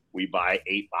course, we buy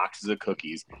 8 boxes of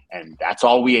cookies, and that's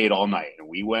all we ate all night. And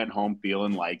we went home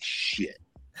feeling like shit.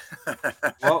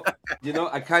 Well,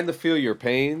 I kind of feel your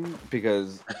pain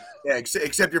because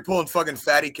except you're pulling fucking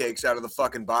fatty cakes out of the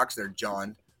fucking box there,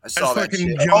 John. I saw that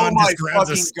shit. John just grabs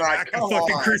a stack of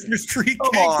fucking Christmas tree cake.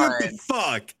 What the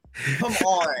fuck? Come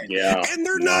on. Yeah. And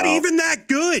they're not even that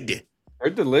good.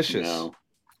 They're delicious. No.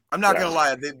 I'm not gonna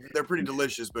lie, they're pretty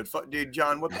delicious, but dude,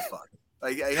 John, what the fuck?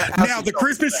 Like, now the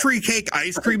Christmas tree cake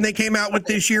ice cream they came out with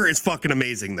this year is fucking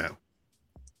amazing, though.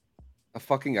 A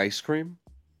fucking ice cream?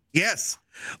 Yes.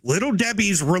 Little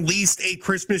Debbie's released a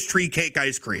Christmas tree cake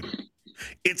ice cream.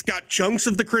 It's got chunks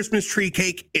of the Christmas tree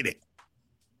cake in it.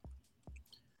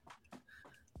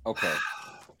 Okay.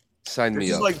 Sign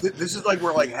me up. This is like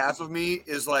where like half of me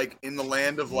is like in the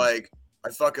land of like, I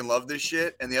fucking love this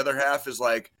shit. And the other half is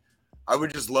like, I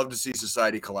would just love to see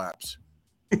society collapse.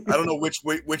 I don't know which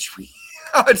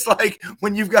it's like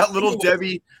when you've got little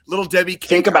Debbie cake.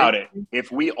 Think about it. If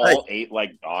we all ate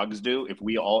like dogs do, if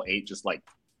we all ate just like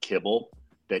kibble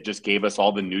that just gave us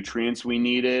all the nutrients we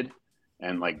needed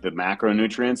and like the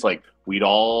macronutrients, like we'd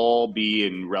all be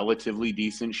in relatively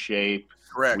decent shape.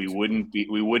 Correct. We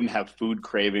wouldn't have food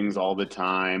cravings all the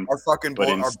time. Our fucking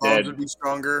our bones would be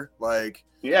stronger. Like,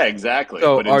 yeah, exactly.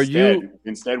 So but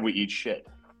instead we eat shit.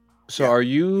 So are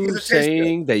you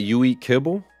saying that you eat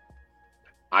kibble?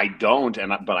 I don't,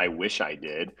 but I wish I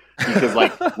did, because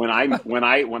like when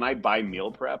I buy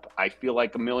meal prep, I feel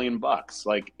like $1 million.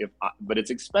 Like but it's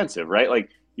expensive, right? Like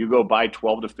you go buy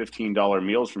 $12 to $15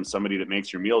 meals from somebody that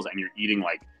makes your meals, and you're eating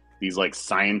like these like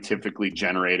scientifically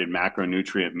generated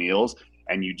macronutrient meals,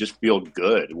 and you just feel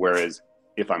good. Whereas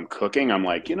if I'm cooking, I'm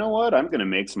like, you know what? I'm going to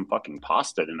make some fucking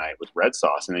pasta tonight with red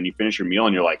sauce. And then you finish your meal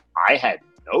and you're like, I had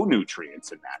no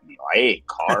nutrients in that meal. I ate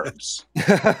carbs,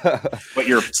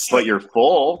 but you're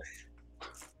full.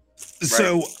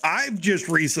 So I've just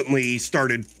recently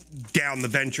started down the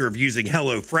venture of using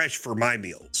HelloFresh for my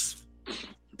meals.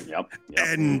 Yep.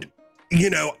 And, you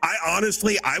know,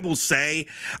 I will say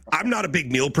I'm not a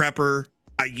big meal prepper.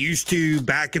 I used to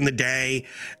back in the day,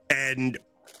 and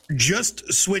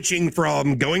just switching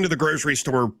from going to the grocery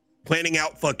store, planning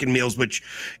out fucking meals, which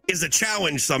is a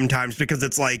challenge sometimes because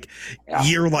it's like,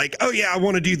 you're like, oh yeah, I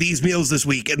want to do these meals this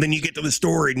week. And then you get to the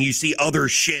store and you see other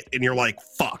shit and you're like,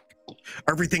 fuck,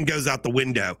 everything goes out the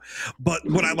window. But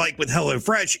what I like with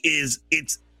HelloFresh is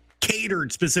it's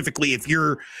catered specifically. If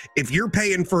you're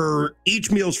paying for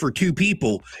each meals for 2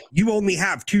 people, you only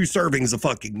have 2 servings of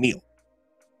fucking meal.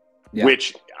 Yeah.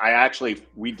 Which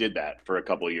we did that for a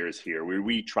couple of years here.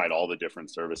 We tried all the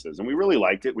different services and we really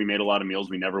liked it. We made a lot of meals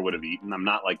we never would have eaten. I'm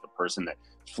not like the person that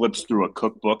flips through a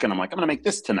cookbook and I'm like, I'm going to make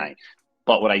this tonight.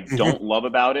 But what I don't love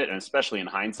about it, and especially in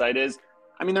hindsight, is,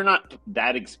 I mean, they're not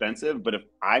that expensive, but if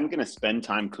I'm going to spend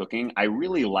time cooking, I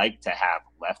really like to have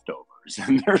leftovers.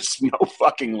 And there's no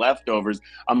fucking leftovers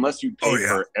unless you pay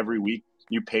for every week.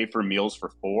 You pay for meals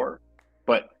for 4,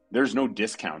 but there's no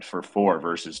discount for 4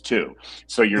 versus 2.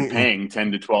 So you're paying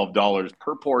 $10 to $12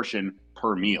 per portion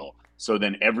per meal. So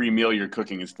then every meal you're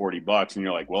cooking is $40 and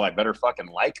you're like, well, I better fucking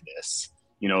like this.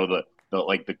 You know,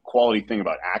 the quality thing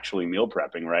about actually meal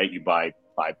prepping, right? You buy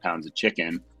 5 pounds of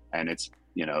chicken and it's,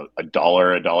 you know,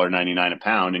 $1.99 a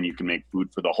pound, and you can make food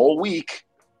for the whole week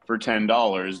for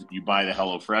 $10. You buy the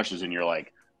HelloFreshes and you're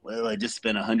like, well, I just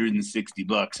spent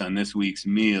 $160 on this week's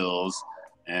meals,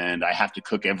 and I have to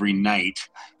cook every night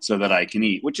so that I can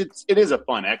eat, which it is a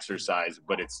fun exercise,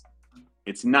 but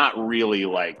it's not really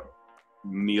like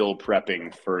meal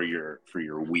prepping for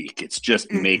your week. It's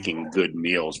just making good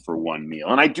meals for one meal.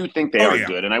 And I do think they are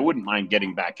good, and I wouldn't mind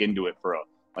getting back into it for a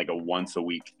once a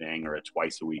week thing or a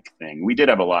twice a week thing. We did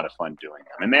have a lot of fun doing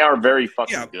them, and they are very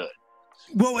fucking good.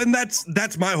 Well, and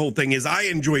that's my whole thing is I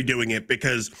enjoy doing it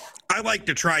because I like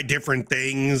to try different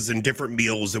things and different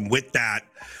meals. And with that,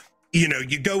 you know,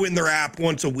 you go in their app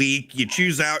once a week, you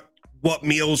choose out what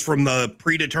meals from the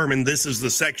predetermined, this is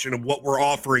the section of what we're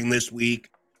offering this week.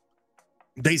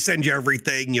 They send you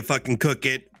everything, you fucking cook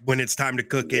it when it's time to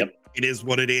cook it. It is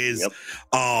what it is.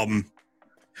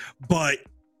 But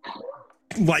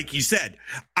like you said,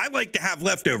 I like to have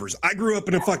leftovers. I grew up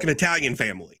in a fucking Italian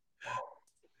family.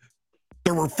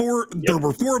 There were 4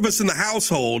 of us in the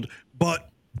household, but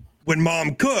when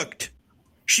mom cooked,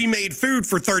 she made food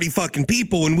for 30 fucking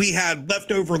people, and we had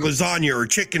leftover lasagna or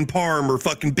chicken parm or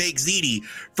fucking baked ziti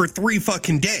for 3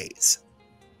 fucking days.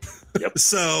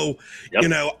 So, you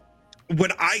know,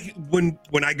 when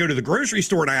I go to the grocery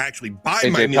store and I actually buy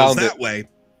my meals that way,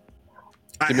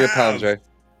 give me a pound, Jay.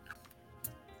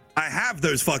 I have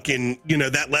those fucking, you know,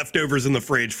 that leftovers in the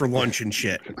fridge for lunch and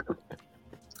shit.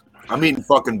 I'm eating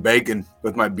fucking bacon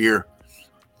with my beer.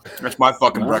 That's my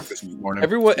fucking breakfast this morning.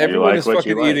 Everyone is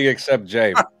fucking eating except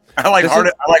Jay. I like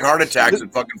heart attacks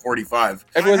at fucking 45.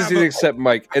 Everyone's eating except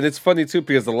Mike. And it's funny too,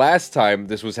 because the last time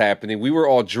this was happening, we were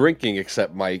all drinking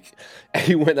except Mike. And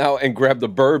he went out and grabbed a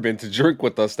bourbon to drink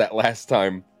with us that last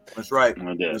time. That's right.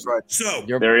 I did. That's right. So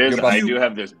I do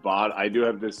have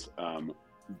this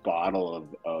bottle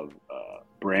of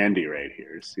brandy right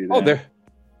here. See that? Oh, there.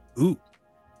 Ooh.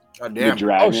 God damn.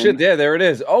 Oh shit! Yeah, there it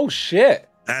is. Oh shit!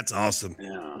 That's awesome.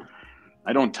 Yeah,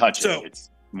 I don't touch it. It's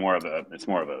more of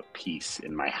a piece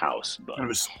in my house, but it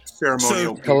was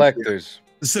ceremonial collectors.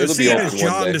 So seeing as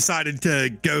John decided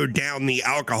to go down the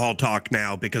alcohol talk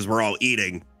now because we're all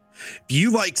eating, if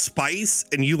you like spice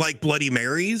and you like Bloody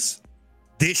Marys,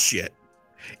 this shit.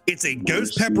 It's a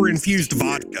ghost pepper infused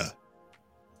vodka.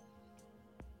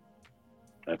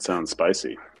 That sounds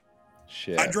spicy.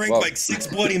 Shit. I drank like 6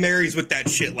 Bloody Marys with that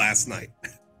shit last night.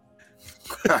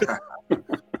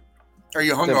 Are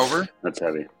you hungover? That's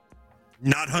heavy.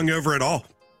 Not hungover at all.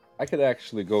 I could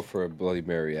actually go for a Bloody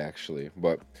Mary, actually.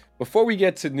 But before we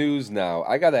get to news now,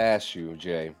 I got to ask you,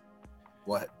 Jay.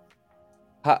 What?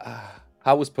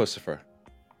 How was Pussifer?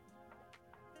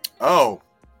 Oh.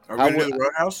 Are we going to do the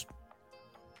Roadhouse?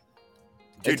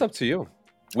 Dude, it's up to you.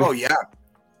 Oh, yeah.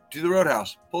 Do the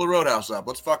Roadhouse. Pull the Roadhouse up.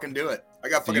 Let's fucking do it. I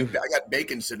got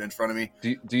bacon sitting in front of me.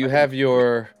 Do you have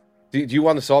your... Do you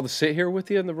want us all to sit here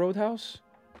with you in the Roadhouse?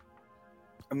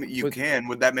 I mean, you can.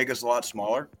 Would that make us a lot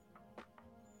smaller?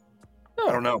 No.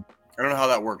 I don't know. I don't know how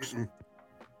that works.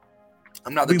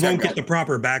 I'm not. We won't get the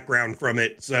proper background from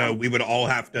it, so we would all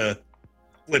have to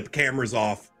flip cameras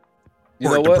off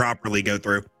for it to properly go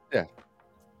through. Yeah.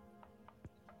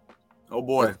 Oh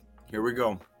boy, here we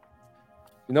go.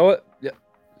 You know what? Yeah.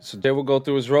 So Jay will go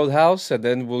through his Roadhouse, and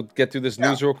then we'll get through this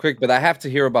news real quick. But I have to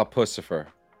hear about Pussifer.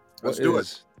 Let's do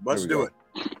it. Let's do it.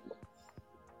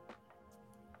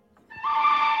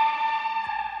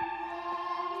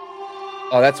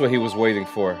 Oh, that's what he was waiting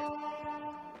for.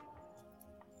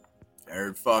 There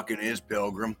it fucking is,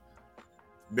 Pilgrim.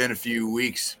 Been a few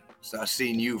weeks since I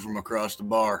seen you from across the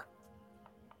bar.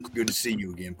 It's good to see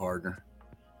you again, partner.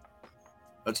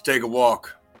 Let's take a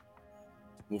walk.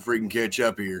 We'll freaking catch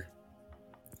up here.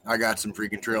 I got some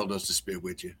freaking trail dust to spit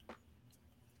with you.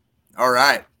 All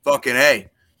right. Fucking A.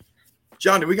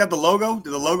 John, did we got the logo?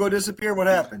 Did the logo disappear? What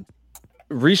happened?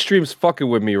 Restream's fucking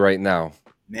with me right now.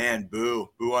 Man, boo.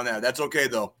 Boo on that. That's okay,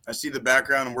 though. I see the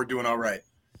background, and we're doing all right.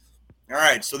 All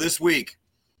right. So this week,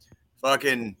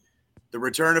 fucking the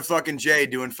return of fucking Jay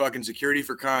doing fucking security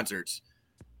for concerts.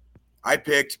 I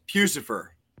picked Pucifer.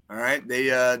 All right.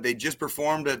 They just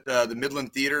performed at the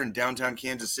Midland Theater in downtown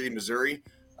Kansas City, Missouri,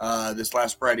 this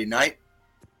last Friday night.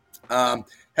 Had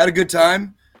a good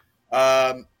time.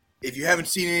 If you haven't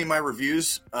seen any of my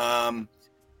reviews,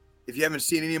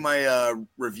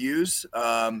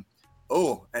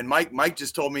 oh, and Mike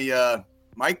just told me,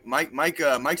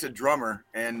 Mike's a drummer,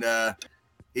 and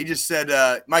he just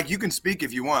said, Mike, you can speak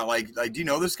if you want. Like, do you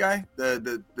know this guy,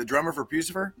 the drummer for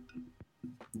Pucifer,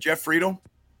 Jeff Friedel?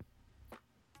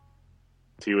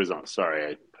 He was on. Sorry,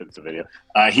 I put the video.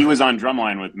 He was on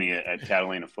Drumline with me at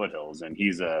Catalina Foothills, and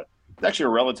he's actually a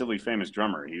relatively famous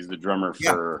drummer. He's the drummer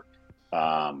for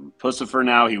Pussifer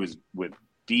now. He was with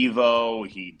Devo.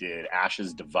 He did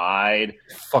Ashes Divide.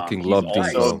 Fucking love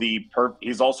Devo.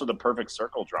 He's also the Perfect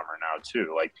Circle drummer now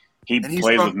too. Like he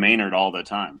plays with Maynard all the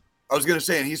time. I was gonna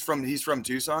say, and he's from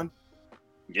Tucson.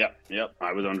 Yep.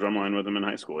 I was on Drumline with him in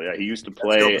high school. Yeah, he used to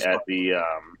play at the.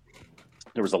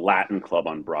 There was a Latin club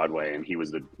on Broadway, and he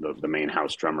was the main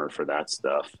house drummer for that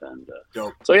stuff. And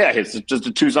so yeah, it's just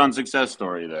a Tucson success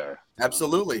story there.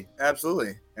 Absolutely,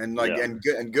 and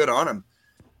and good on him.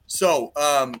 So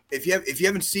if you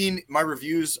haven't seen my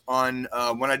reviews on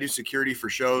when I do security for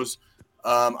shows,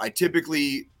 I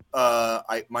typically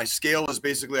my scale is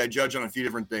basically I judge on a few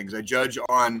different things. I judge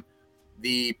on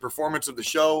the performance of the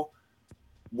show,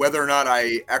 whether or not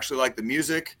I actually like the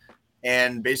music,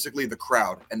 and basically the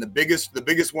crowd. And the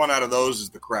biggest one out of those is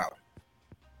the crowd.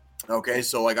 Okay,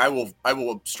 so like I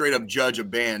will straight up judge a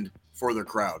band for their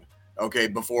crowd. Okay,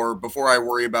 before I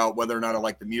worry about whether or not I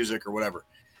like the music or whatever.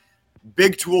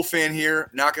 Big Tool fan here,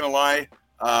 not gonna lie.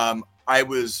 I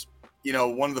was,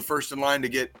 one of the first in line to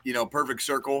get, Perfect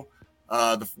Circle.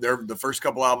 The first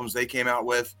couple albums they came out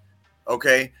with.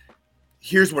 Okay,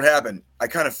 here's what happened. I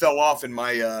kind of fell off in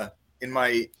my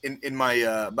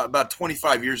about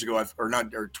 25 years ago,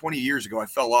 20 years ago, I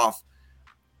fell off.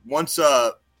 Once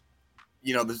the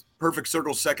Perfect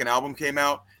Circle's second album came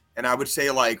out, and I would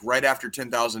say like right after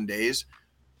 10,000 Days,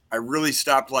 I really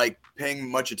stopped like paying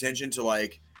much attention to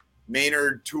like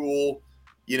Maynard, Tool.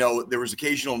 There was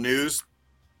occasional news,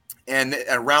 and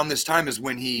around this time is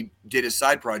when he did his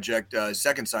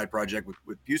second side project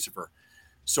with Pucifer.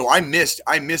 So I missed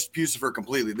Pucifer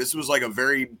completely. This was like a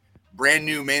very brand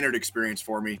new Maynard experience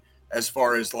for me, as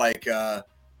far as like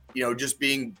just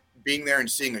being there and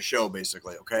seeing a show,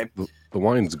 basically. Okay, the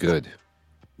wine's good.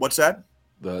 What's that?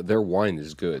 Their wine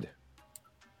is good.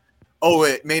 Oh,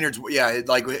 Maynard's,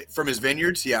 like from his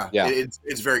vineyards,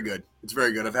 it's very good. It's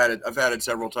very good. I've had it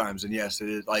several times, and yes, it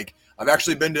is. Like I've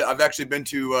actually been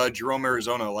to Jerome,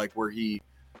 Arizona, like where his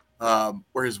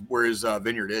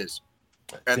vineyard is.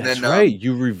 And that's right.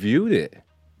 You reviewed it.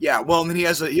 Yeah, well, and then he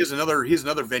has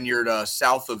another vineyard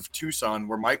south of Tucson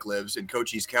where Mike lives in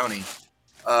Cochise County,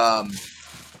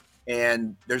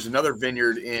 and there's another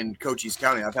vineyard in Cochise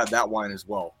County. I've had that wine as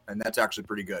well, and that's actually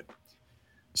pretty good.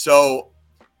 So,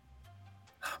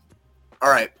 all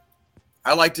right,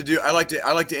 I like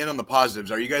to end on the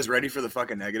positives. Are you guys ready for the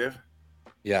fucking negative?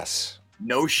 Yes.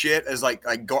 No shit. As like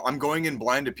I'm going in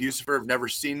blind to Pucifer. I've never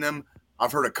seen them.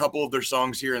 I've heard a couple of their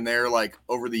songs here and there, like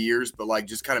over the years, but like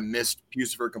just kind of missed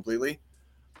Pucifer completely.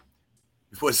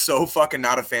 Was so fucking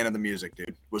not a fan of the music,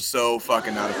 dude. Was so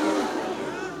fucking not a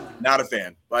fan. Not a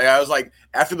fan. Like I was like,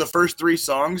 after the first 3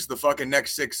 songs, the fucking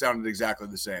next 6 sounded exactly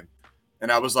the same,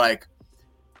 and I was like,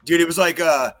 dude, it was like,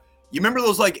 you remember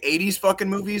those like 80s fucking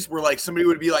movies where like somebody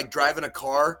would be like driving a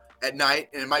car at night,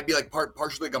 and it might be like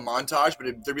partially like a montage, but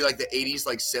there'd be like the 80s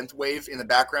like synth wave in the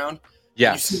background.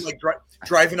 Yes. You see like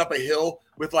driving up a hill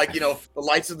with like, the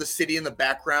lights of the city in the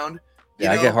background.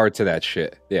 Yeah, I get hard to that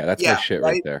shit. Yeah, that's my shit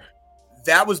right there.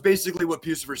 That was basically what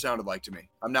Pucifer sounded like to me.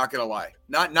 I'm not gonna lie.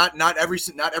 Not every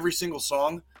single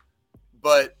song,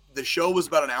 but the show was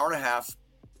about an hour and a half,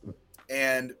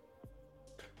 and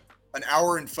an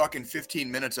hour and fucking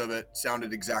 15 minutes of it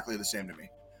sounded exactly the same to me.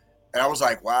 And I was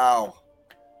like, wow.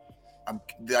 I'm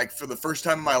like, for the first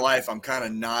time in my life, I'm kind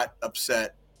of not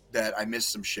upset that I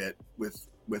missed some shit with,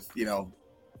 you know,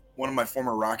 one of my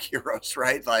former rock heroes,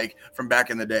 right? Like from back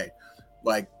in the day.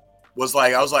 I was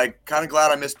like kind of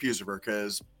glad I missed Pucifer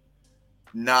because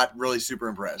not really super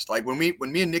impressed. Like when me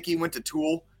and Nikki went to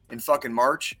Tool in fucking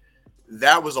March,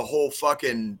 that was a whole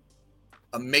fucking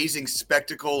amazing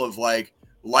spectacle of like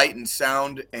light and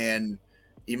sound and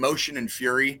emotion and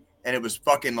fury. And it was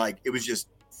fucking like, it was just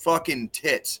fucking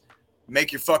tits.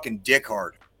 Make your fucking dick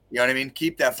hard. You know what I mean?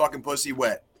 Keep that fucking pussy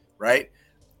wet, right?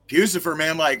 Pucifer,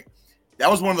 man, like that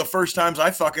was one of the first times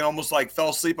I fucking almost like fell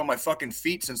asleep on my fucking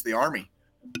feet since the army.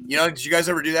 You know, did you guys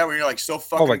ever do that when you're like so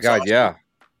fucking Oh my God, exhausted? yeah.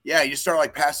 Yeah, you start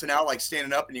like passing out, like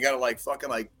standing up, and you gotta like fucking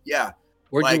like, yeah.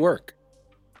 Where'd like, you work?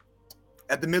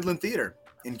 At the Midland Theater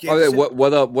in Kansas City.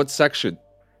 What section?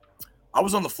 I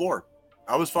was on the floor.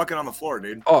 I was fucking on the floor,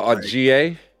 dude. Oh, like,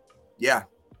 GA? Yeah.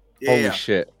 Holy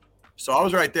shit. So I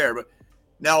was right there. But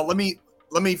now let me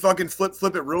fucking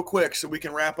flip it real quick so we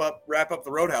can wrap up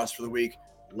the Roadhouse for the week.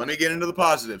 Let me get into the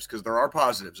positives because there are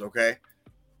positives, okay?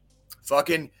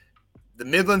 Fucking the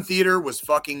Midland Theater was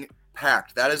fucking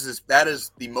packed. That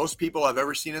is the most people I've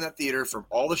ever seen in that theater from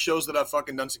all the shows that I've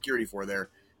fucking done security for there.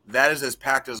 That is as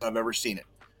packed as I've ever seen it.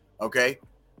 Okay?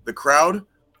 The crowd,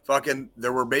 fucking,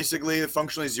 there were basically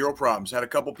functionally zero problems. Had a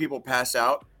couple people pass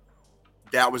out.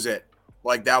 That was it.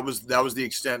 Like that was the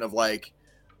extent of like,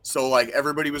 so like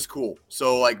everybody was cool.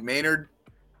 So like Maynard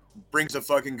brings a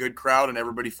fucking good crowd and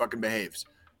everybody fucking behaves.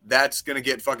 That's gonna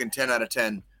get fucking 10 out of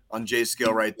 10 on Jay's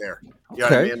scale right there. You know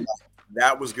what I mean?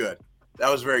 That was good. That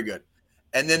was very good.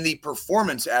 And then the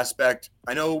performance aspect,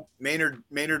 I know Maynard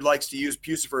likes to use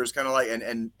Pucifer as kind of like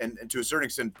and to a certain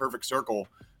extent Perfect Circle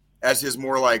as his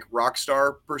more like rock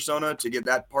star persona to get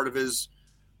that part of his,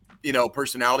 you know,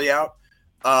 personality out.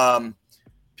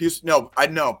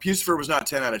 Pucifer was not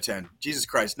 10 out of 10. Jesus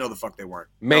Christ, no, the fuck they weren't.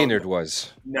 Maynard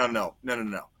was. No.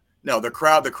 The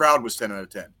crowd was 10 out of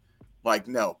 10. Like,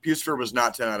 no, Pucifer was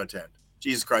not 10 out of 10.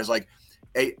 Jesus Christ, like,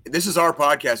 hey, this is our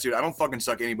podcast, dude. I don't fucking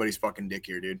suck anybody's fucking dick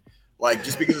here, dude. Like,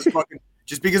 just because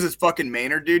it's fucking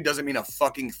Maynard, dude, doesn't mean a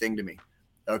fucking thing to me.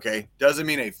 Okay, doesn't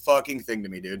mean a fucking thing to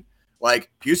me, dude.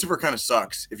 Like, Pucifer kind of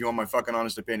sucks. If you want my fucking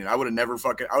honest opinion, I'd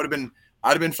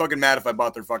have been fucking mad if I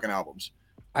bought their fucking albums.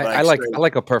 I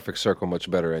like a Perfect Circle much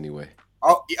better anyway.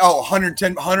 Oh,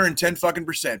 110 fucking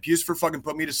percent. Pucifer fucking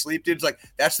put me to sleep, dude. It's like,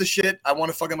 that's the shit I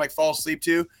want to fucking like fall asleep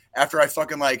to after I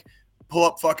fucking like pull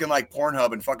up fucking like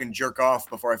Pornhub and fucking jerk off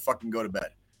before I fucking go to bed.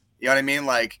 You know what I mean?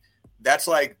 Like, that's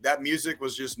like, that music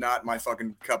was just not my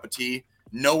fucking cup of tea.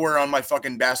 Nowhere on my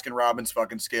fucking Baskin Robbins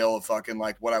fucking scale of fucking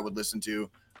like what I would listen to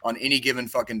on any given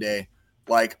fucking day,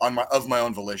 like of my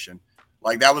own volition.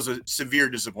 Like, that was a severe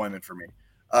disappointment for me.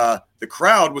 The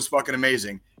crowd was fucking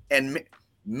amazing. And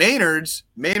Maynard's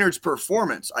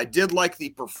performance, I did like the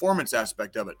performance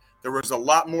aspect of it. There was a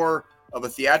lot more of a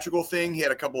theatrical thing. He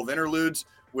had a couple of interludes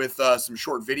with some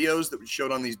short videos that we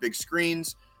showed on these big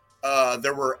screens.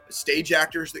 There were stage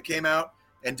actors that came out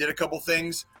and did a couple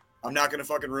things. I'm not going to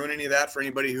fucking ruin any of that for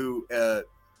anybody who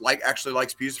actually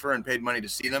likes Pucifer and paid money to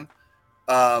see them.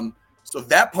 So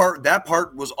that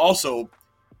part was also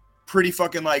pretty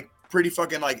fucking like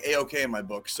A-okay in my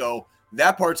book. So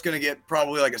that part's going to get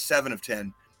probably like a 7 of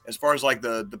 10 as far as like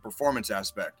the performance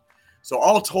aspect. So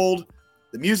all told,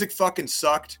 the music fucking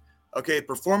sucked. Okay,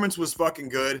 performance was fucking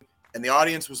good and the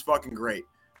audience was fucking great.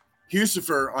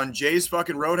 Pucifer on Jay's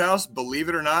fucking Roadhouse, believe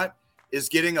it or not, is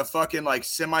getting a fucking like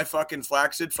semi fucking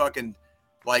flaccid fucking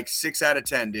like 6 out of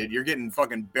 10, dude. You're getting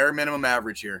fucking bare minimum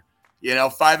average here. You know,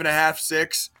 5.5,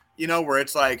 6, you know, where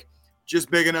it's like just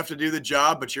big enough to do the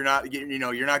job, but you're not getting, you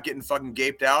know, you're not getting fucking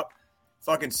gaped out.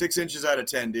 Fucking 6 inches out of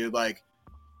 10, dude. Like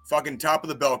fucking top of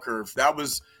the bell curve. That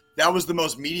was the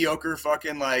most mediocre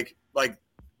fucking like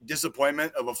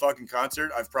disappointment of a fucking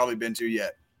concert I've probably been to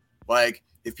yet. Like,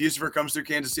 if Pucifer comes through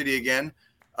Kansas City again,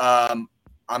 I'm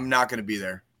not going to be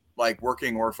there, like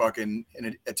working or fucking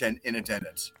in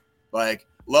attendance. Like,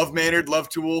 love Maynard, love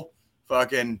Tool,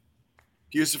 fucking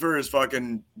Pucifer is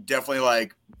fucking definitely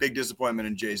like big disappointment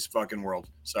in Jay's fucking world.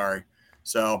 Sorry.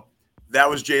 So that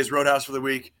was Jay's Roadhouse for the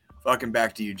week. Fucking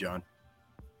back to you, John.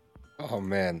 Oh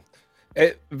man,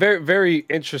 very very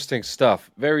interesting stuff.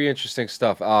 Very interesting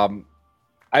stuff.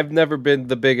 I've never been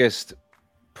the biggest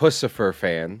Pucifer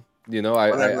fan. You know, I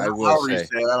will say.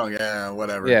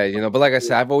 Whatever. Yeah, you know, but like I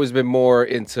said, I've always been more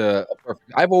into a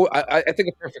perfect. I think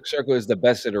a Perfect Circle is the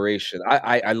best iteration.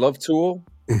 I love Tool.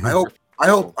 I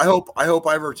hope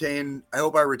I retain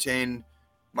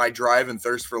my drive and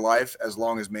thirst for life as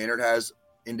long as Maynard has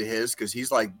into his because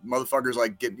he's like motherfuckers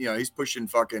like getting, he's pushing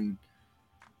fucking.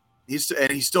 He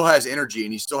still has energy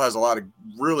and he still has a lot of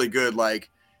really good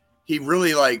he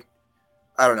really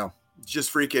I don't know,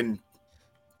 just freaking.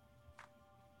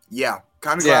 Yeah,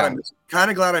 kind of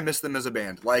glad I missed them as a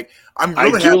band. Like I'm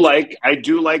really I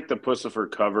do like the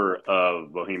Pussifer cover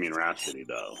of Bohemian Rhapsody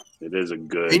though. It is a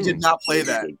good. They did not play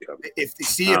that.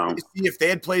 If they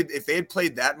had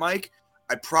played that, Mike,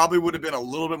 I probably would have been a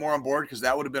little bit more on board because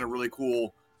that would have been a really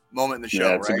cool moment in the show.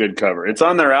 Yeah, it's a good cover. It's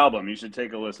on their album. You should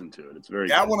take a listen to it. It's very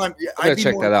that good. one. I'd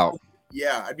check that out.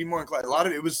 Yeah, I'd be more inclined. A lot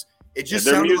of it was. It just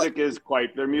their sounded music is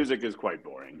quite. Their music is quite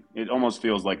boring. It almost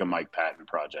feels like a Mike Patton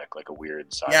project, like a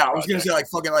weird side. Yeah, I was gonna say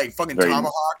fucking very,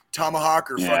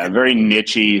 Tomahawk, or fucking very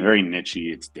nichey, very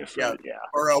nichey. It's different. Yeah.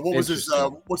 Or what was his?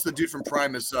 What's the dude from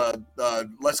Primus?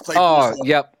 Les Claypool. Oh,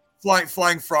 yep.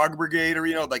 Flying Frog Brigade, or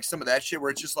like some of that shit,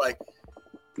 where it's just like,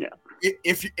 yeah.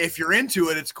 If you're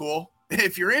into it, it's cool.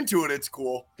 If you're into it, it's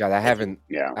cool. God, I haven't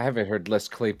heard Les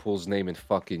Claypool's name in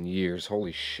fucking years.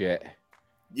 Holy shit.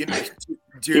 You know,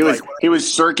 dude, he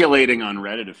was circulating on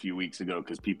Reddit a few weeks ago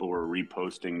because people were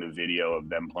reposting the video of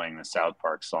them playing the South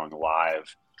Park song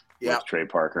live with Trey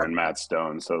Parker and Matt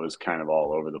Stone. So it was kind of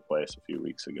all over the place a few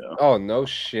weeks ago. Oh, no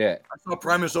shit. I saw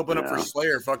Primus open up for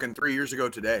Slayer fucking 3 years ago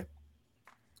today.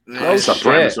 I saw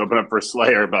Primus open up for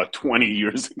Slayer about 20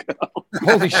 years ago.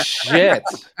 Holy shit.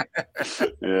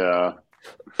 Yeah.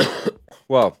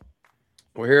 Well,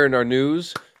 we're here in our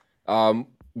news.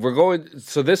 We're going.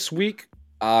 So this week,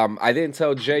 I didn't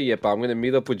tell Jay yet, but I'm going to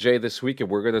meet up with Jay this week, and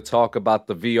we're going to talk about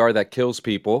the VR that kills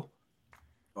people.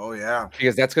 Oh yeah,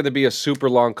 because that's going to be a super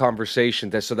long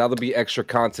conversation. So that'll be extra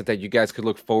content that you guys could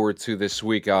look forward to this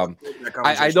week. I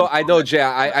know, Jay.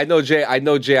 I know, Jay.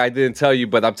 I didn't tell you,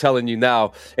 but I'm telling you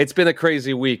now. It's been a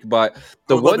crazy week, but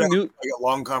the one new a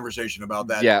long conversation about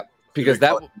that. Yeah, because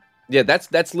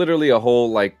that's literally a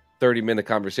whole 30-minute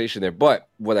conversation there. But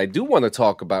what I do want to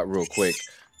talk about real quick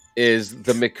is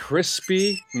the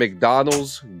McCrispy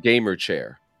McDonald's gamer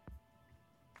chair.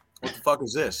 What the fuck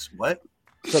is this? What?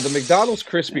 So the McDonald's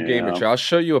Crispy Gamer Chair, I'll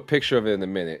show you a picture of it in a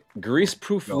minute.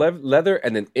 Grease-proof leather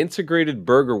and an integrated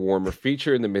burger warmer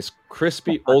feature in the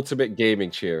McCrispy Ultimate Gaming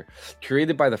Chair,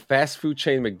 created by the fast food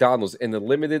chain McDonald's in the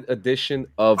limited edition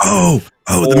of the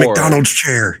McDonald's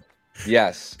chair.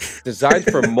 Yes. Designed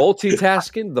for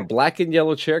multitasking, the black and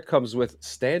yellow chair comes with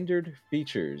standard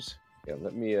features. Yeah,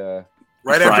 let me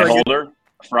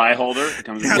fry holder. It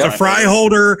comes has a fry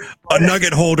holder, a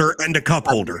nugget holder, and a cup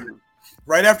holder.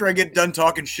 Right after I get done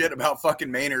talking shit about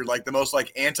fucking Maynard, the most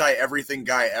anti-everything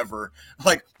guy ever,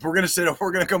 we're gonna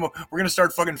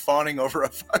start fucking fawning over a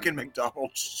fucking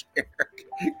McDonald's chair.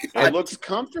 It looks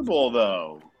comfortable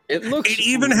though. It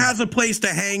even has a place to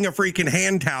hang a freaking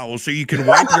hand towel so you can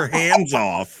wipe your hands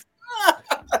off.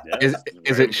 Is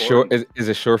it sure? Is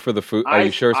it sure for the food? Are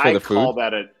you sure it's for the food? I call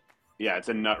that it's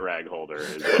a nut rag holder.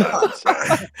 Is what I would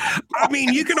say. I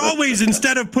mean, you can always,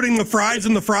 instead of putting the fries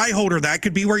in the fry holder, that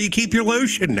could be where you keep your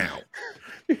lotion now.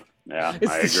 Yeah,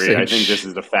 I agree. I think this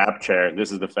is the FAP chair. It's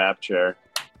the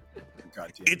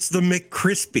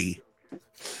McCrispy.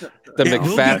 The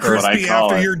McFapper. Crispy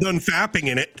after you're done fapping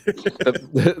in it.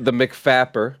 the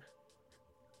McFapper.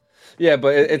 Yeah,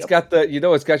 but it's got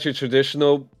it's got your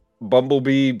traditional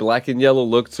Bumblebee black and yellow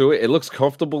look to it. It looks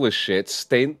comfortable as shit.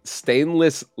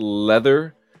 Stainless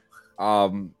leather.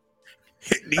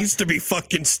 It needs to be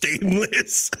fucking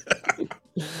stainless.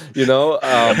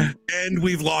 And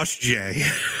we've lost Jay.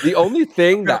 The only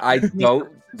thing that I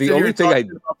don't. The only thing I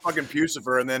fucking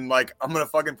Pucifer, and then I'm gonna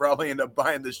fucking probably end up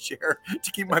buying this chair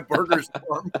to keep my burgers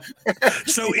warm.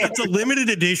 So it's a limited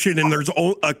edition, and there's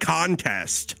a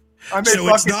contest.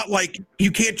 So it's not like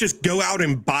you can't just go out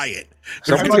and buy it.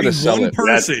 Someone's gonna sell it.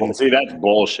 That's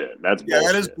bullshit. That's bullshit.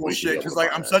 That is bullshit. Because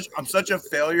I'm such a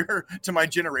failure to my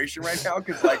generation right now.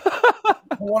 Because I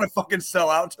want to fucking sell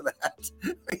out to that.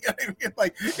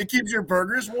 It keeps your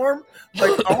burgers warm. I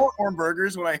want warm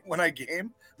burgers when I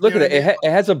game. Look at it.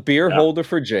 It has a beer holder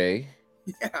for Jay.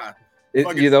 Yeah.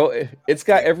 It's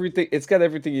got everything. It's got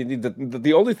everything you need.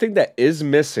 The only thing that is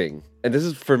missing, and this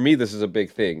is a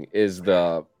big thing, is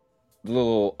the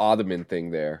little ottoman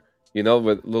thing there.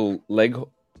 With little leg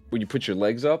when you put your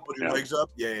legs up. Put your legs up?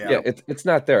 Yeah. Yeah, it's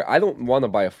not there. I don't want to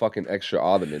buy a fucking extra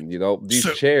ottoman.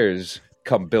 These chairs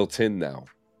come built in now.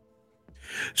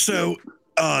 So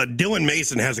Dylan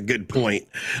Mason has a good point.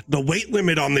 The weight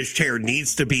limit on this chair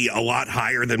needs to be a lot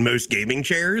higher than most gaming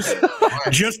chairs,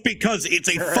 just because it's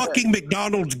a fucking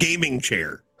McDonald's gaming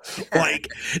chair.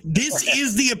 This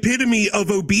is the epitome of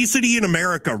obesity in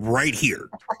America right here.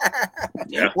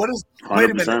 Yeah. Wait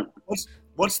a minute.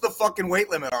 what's the fucking weight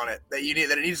limit on it that you need,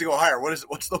 that it needs to go higher?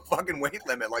 What's the fucking weight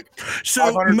limit? Like,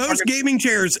 so most gaming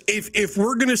chairs, if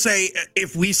we're gonna say,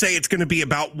 if we say it's gonna be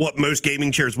about what most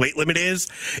gaming chairs weight limit is,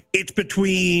 it's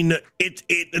between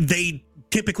they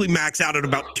typically max out at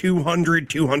about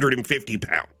 250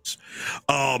 pounds.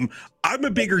 I'm a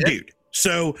bigger dude,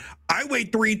 so I weigh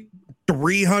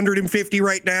 350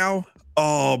 right now.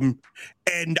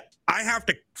 And I have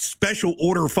to special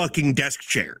order fucking desk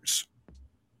chairs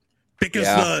because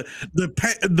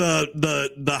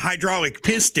the hydraulic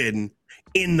piston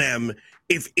in them,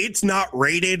 if it's not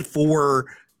rated for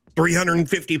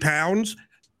 350 pounds,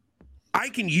 I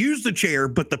can use the chair,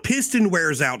 but the piston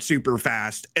wears out super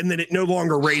fast, and then it no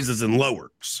longer raises and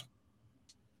lowers.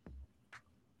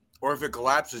 Or if it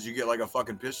collapses, you get like a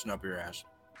fucking piston up your ass.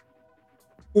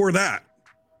 Or that.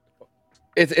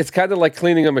 It's kind of like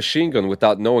cleaning a machine gun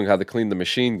without knowing how to clean the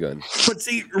machine gun. But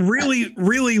see, really,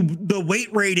 the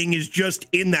weight rating is just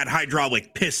in that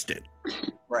hydraulic piston.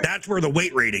 Right. That's where the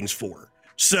weight rating's for.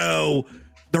 So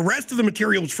the rest of the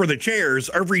materials for the chairs,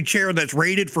 every chair that's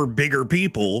rated for bigger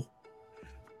people.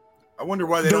 I wonder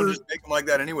why they don't just make them like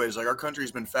that anyways. Like, our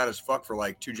country's been fat as fuck for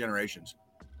like 2 generations.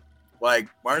 Like,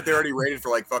 why aren't they already rated for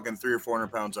like fucking 300 or 400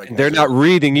 pounds? Like, they're not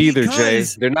reading either, Jay.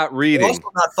 They're not reading. They're also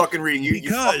not fucking reading. You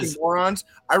fucking morons.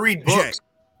 I read books. Jay.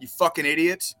 You fucking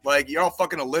idiots. Like, you're all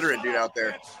fucking illiterate, dude, out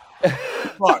there.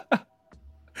 Fuck.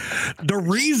 The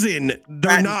reason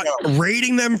they're not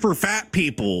rating them for fat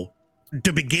people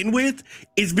to begin with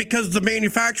is because the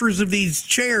manufacturers of these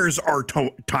chairs are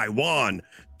Taiwan,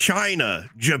 China,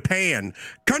 Japan,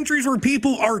 countries where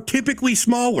people are typically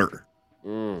smaller.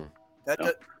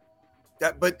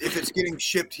 But if it's getting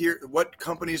shipped here, what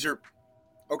companies are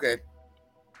okay?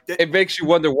 It makes you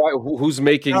wonder who's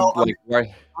making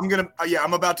why.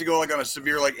 I'm about to go like on a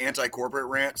severe like anti-corporate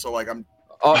rant. So like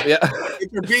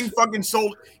if they're being fucking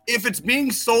sold, if it's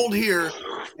being sold here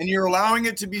and you're allowing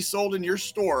it to be sold in your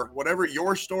store, whatever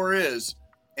your store is,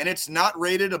 and it's not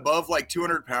rated above like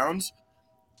 200 pounds,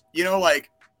 you know,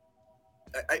 like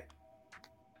I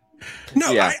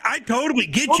totally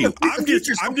get you. I'm just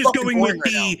going with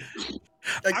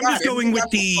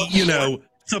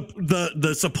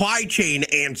the supply chain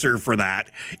answer for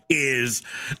that is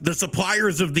the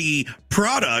suppliers of the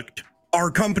product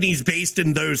are companies based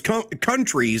in those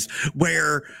countries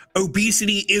where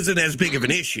obesity isn't as big of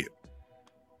an issue.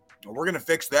 Well, we're gonna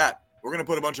fix that. We're gonna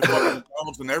put a bunch of fucking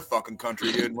McDonald's in their fucking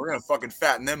country, dude. And we're gonna fucking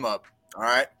fatten them up. All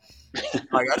right,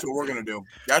 like, that's what we're gonna do.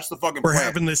 That's the fucking. We're plan.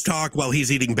 having this talk while he's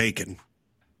eating bacon.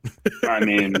 I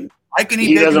mean, I can eat.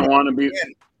 He doesn't want to be.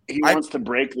 He wants to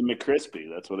break the McCrispy.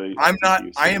 That's what I. I'm not.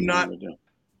 I am not.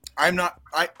 I'm not.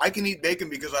 I can eat bacon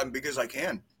because I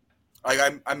can. Like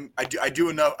I do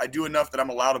enough. I do enough that I'm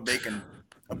allowed a bacon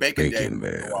day.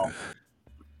 Man. Well,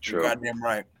 true. You're goddamn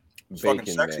right. It's fucking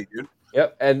sexy, man. Dude.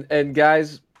 Yep. And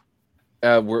guys,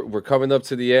 we're coming up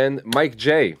to the end. Mike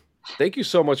J, thank you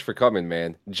so much for coming,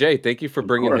 man. Jay, thank you for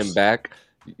bringing him back.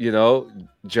 You know,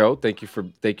 Joe, thank you for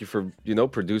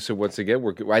producing once again.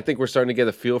 I think we're starting to get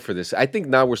a feel for this. I think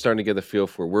now we're starting to get a feel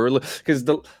for because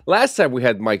the last time we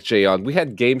had Mike J on, we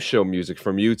had game show music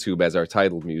from YouTube as our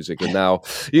title music, and now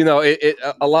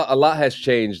a lot has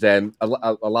changed, and a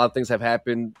lot of things have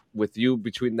happened with you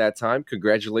between that time.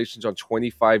 Congratulations on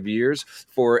 25 years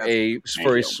for a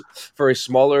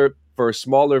smaller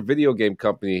video game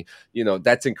company. You know,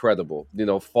 that's incredible. You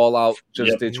know, Fallout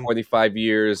just did 25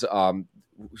 years.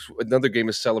 Another game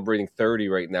is celebrating 30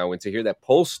 right now, and to hear that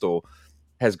Postal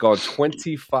has gone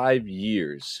 25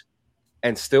 years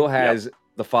and still has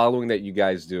the following that you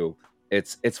guys do,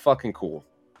 it's fucking cool.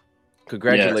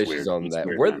 Congratulations on that.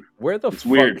 Where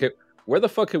the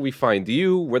fuck can we find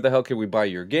you? Where the hell can we buy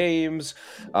your games?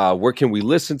 Where can we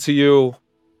listen to you?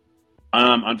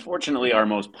 Unfortunately, our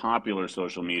most popular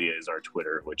social media is our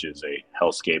Twitter, which is a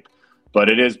hellscape. But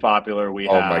it is popular.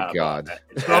 Oh my god!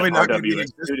 It's probably not going to be in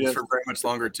existence for very much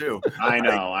longer too. I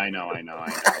know.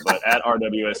 But at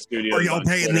RWS Studios, are y'all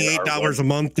paying the $8 a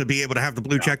month to be able to have the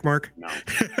blue check mark? No.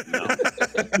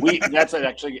 That's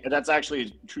actually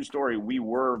a true story. We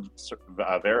were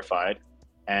verified,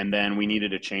 and then we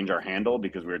needed to change our handle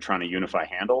because we were trying to unify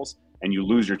handles, and you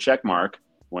lose your check mark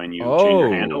when you change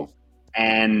your handle.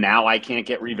 And now I can't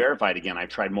get re-verified again. I've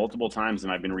tried multiple times,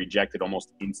 and I've been rejected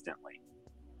almost instantly.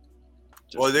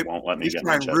 They won't let me get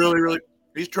my check.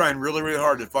 He's trying really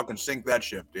hard to fucking sink that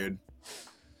ship, dude.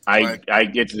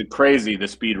 It's crazy the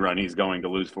speed run he's going to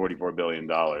lose $44 billion.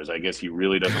 I guess he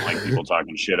really doesn't like people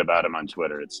talking shit about him on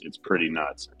Twitter. It's pretty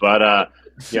nuts. But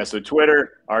so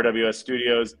Twitter, RWS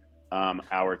Studios.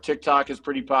 Our TikTok is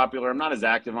pretty popular. I'm not as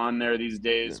active on there these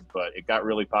days, but it got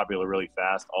really popular really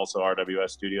fast. Also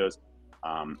RWS Studios.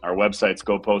 Our website's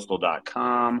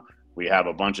gopostal.com. We have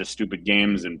a bunch of stupid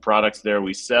games and products there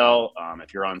we sell.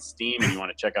 If you're on Steam and you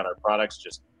want to check out our products,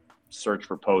 just search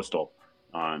for Postal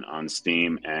on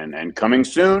Steam. And coming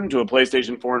soon to a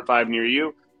PlayStation 4 and 5 near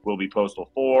you will be Postal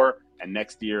 4. And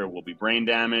next year will be Brain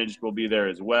Damaged. We'll be there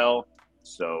as well.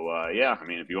 So, yeah, I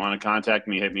mean, if you want to contact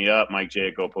me, hit me up,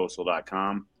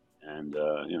 MikeJ@gopostal.com. And,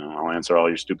 I'll answer all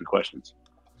your stupid questions.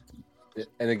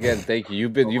 And again, thank you.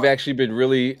 You've actually been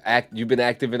you've been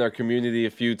active in our community a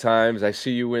few times. I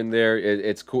see you in there.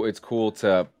 It's cool. It's cool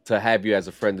to have you as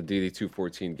a friend of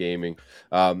DD214 Gaming.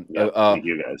 Thank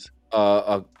you guys.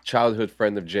 A childhood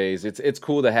friend of Jay's. It's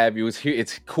cool to have you.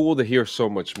 It's cool to hear so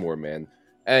much more, man.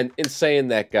 And in saying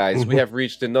that, guys, we have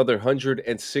reached another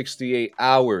 168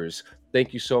 hours.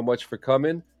 Thank you so much for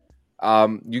coming.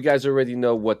 You guys already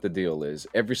know what the deal is.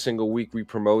 Every single week we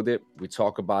promote it. We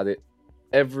talk about it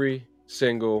every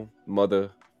single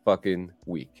motherfucking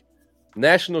week.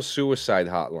 National Suicide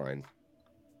Hotline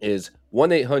is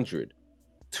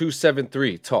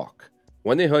 1-800-273-TALK.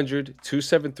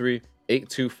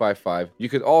 1-800-273-8255. You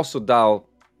could also dial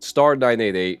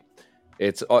 *988.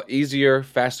 It's easier,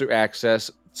 faster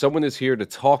access. Someone is here to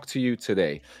talk to you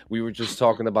today. We were just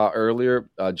talking about earlier,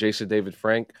 Jason David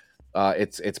Frank.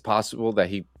 It's possible that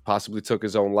he possibly took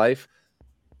his own life.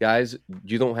 Guys,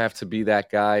 you don't have to be that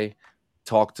guy.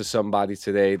 Talk to somebody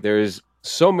today. There's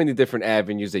so many different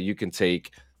avenues that you can take.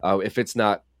 If it's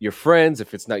not your friends,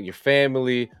 if it's not your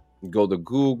family, go to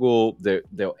Google.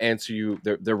 They'll answer you.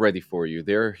 They're ready for you.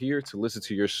 They're here to listen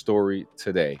to your story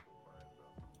today.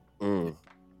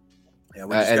 Yeah,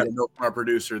 we just got a note from our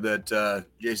producer that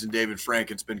Jason David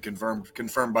Frank, it's been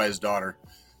confirmed by his daughter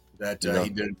that he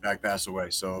did in fact pass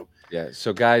away. So yeah,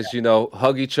 so guys,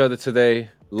 hug each other today,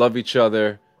 love each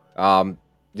other. I'm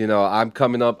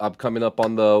coming up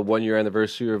on the 1-year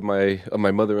anniversary of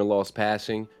my mother-in-law's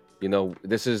passing.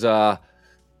 This is a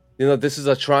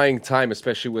trying time,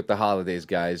 especially with the holidays,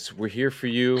 guys. We're here for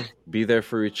you. Be there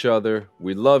for each other.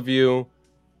 We love you.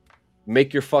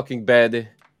 Make your fucking bed.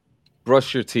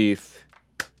 Brush your teeth.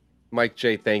 Mike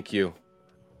J, thank you.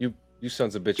 You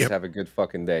sons of bitches have a good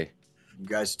fucking day. You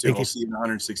guys too. I'll see you in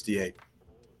 168.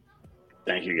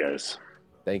 Thank you, guys.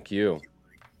 Thank you.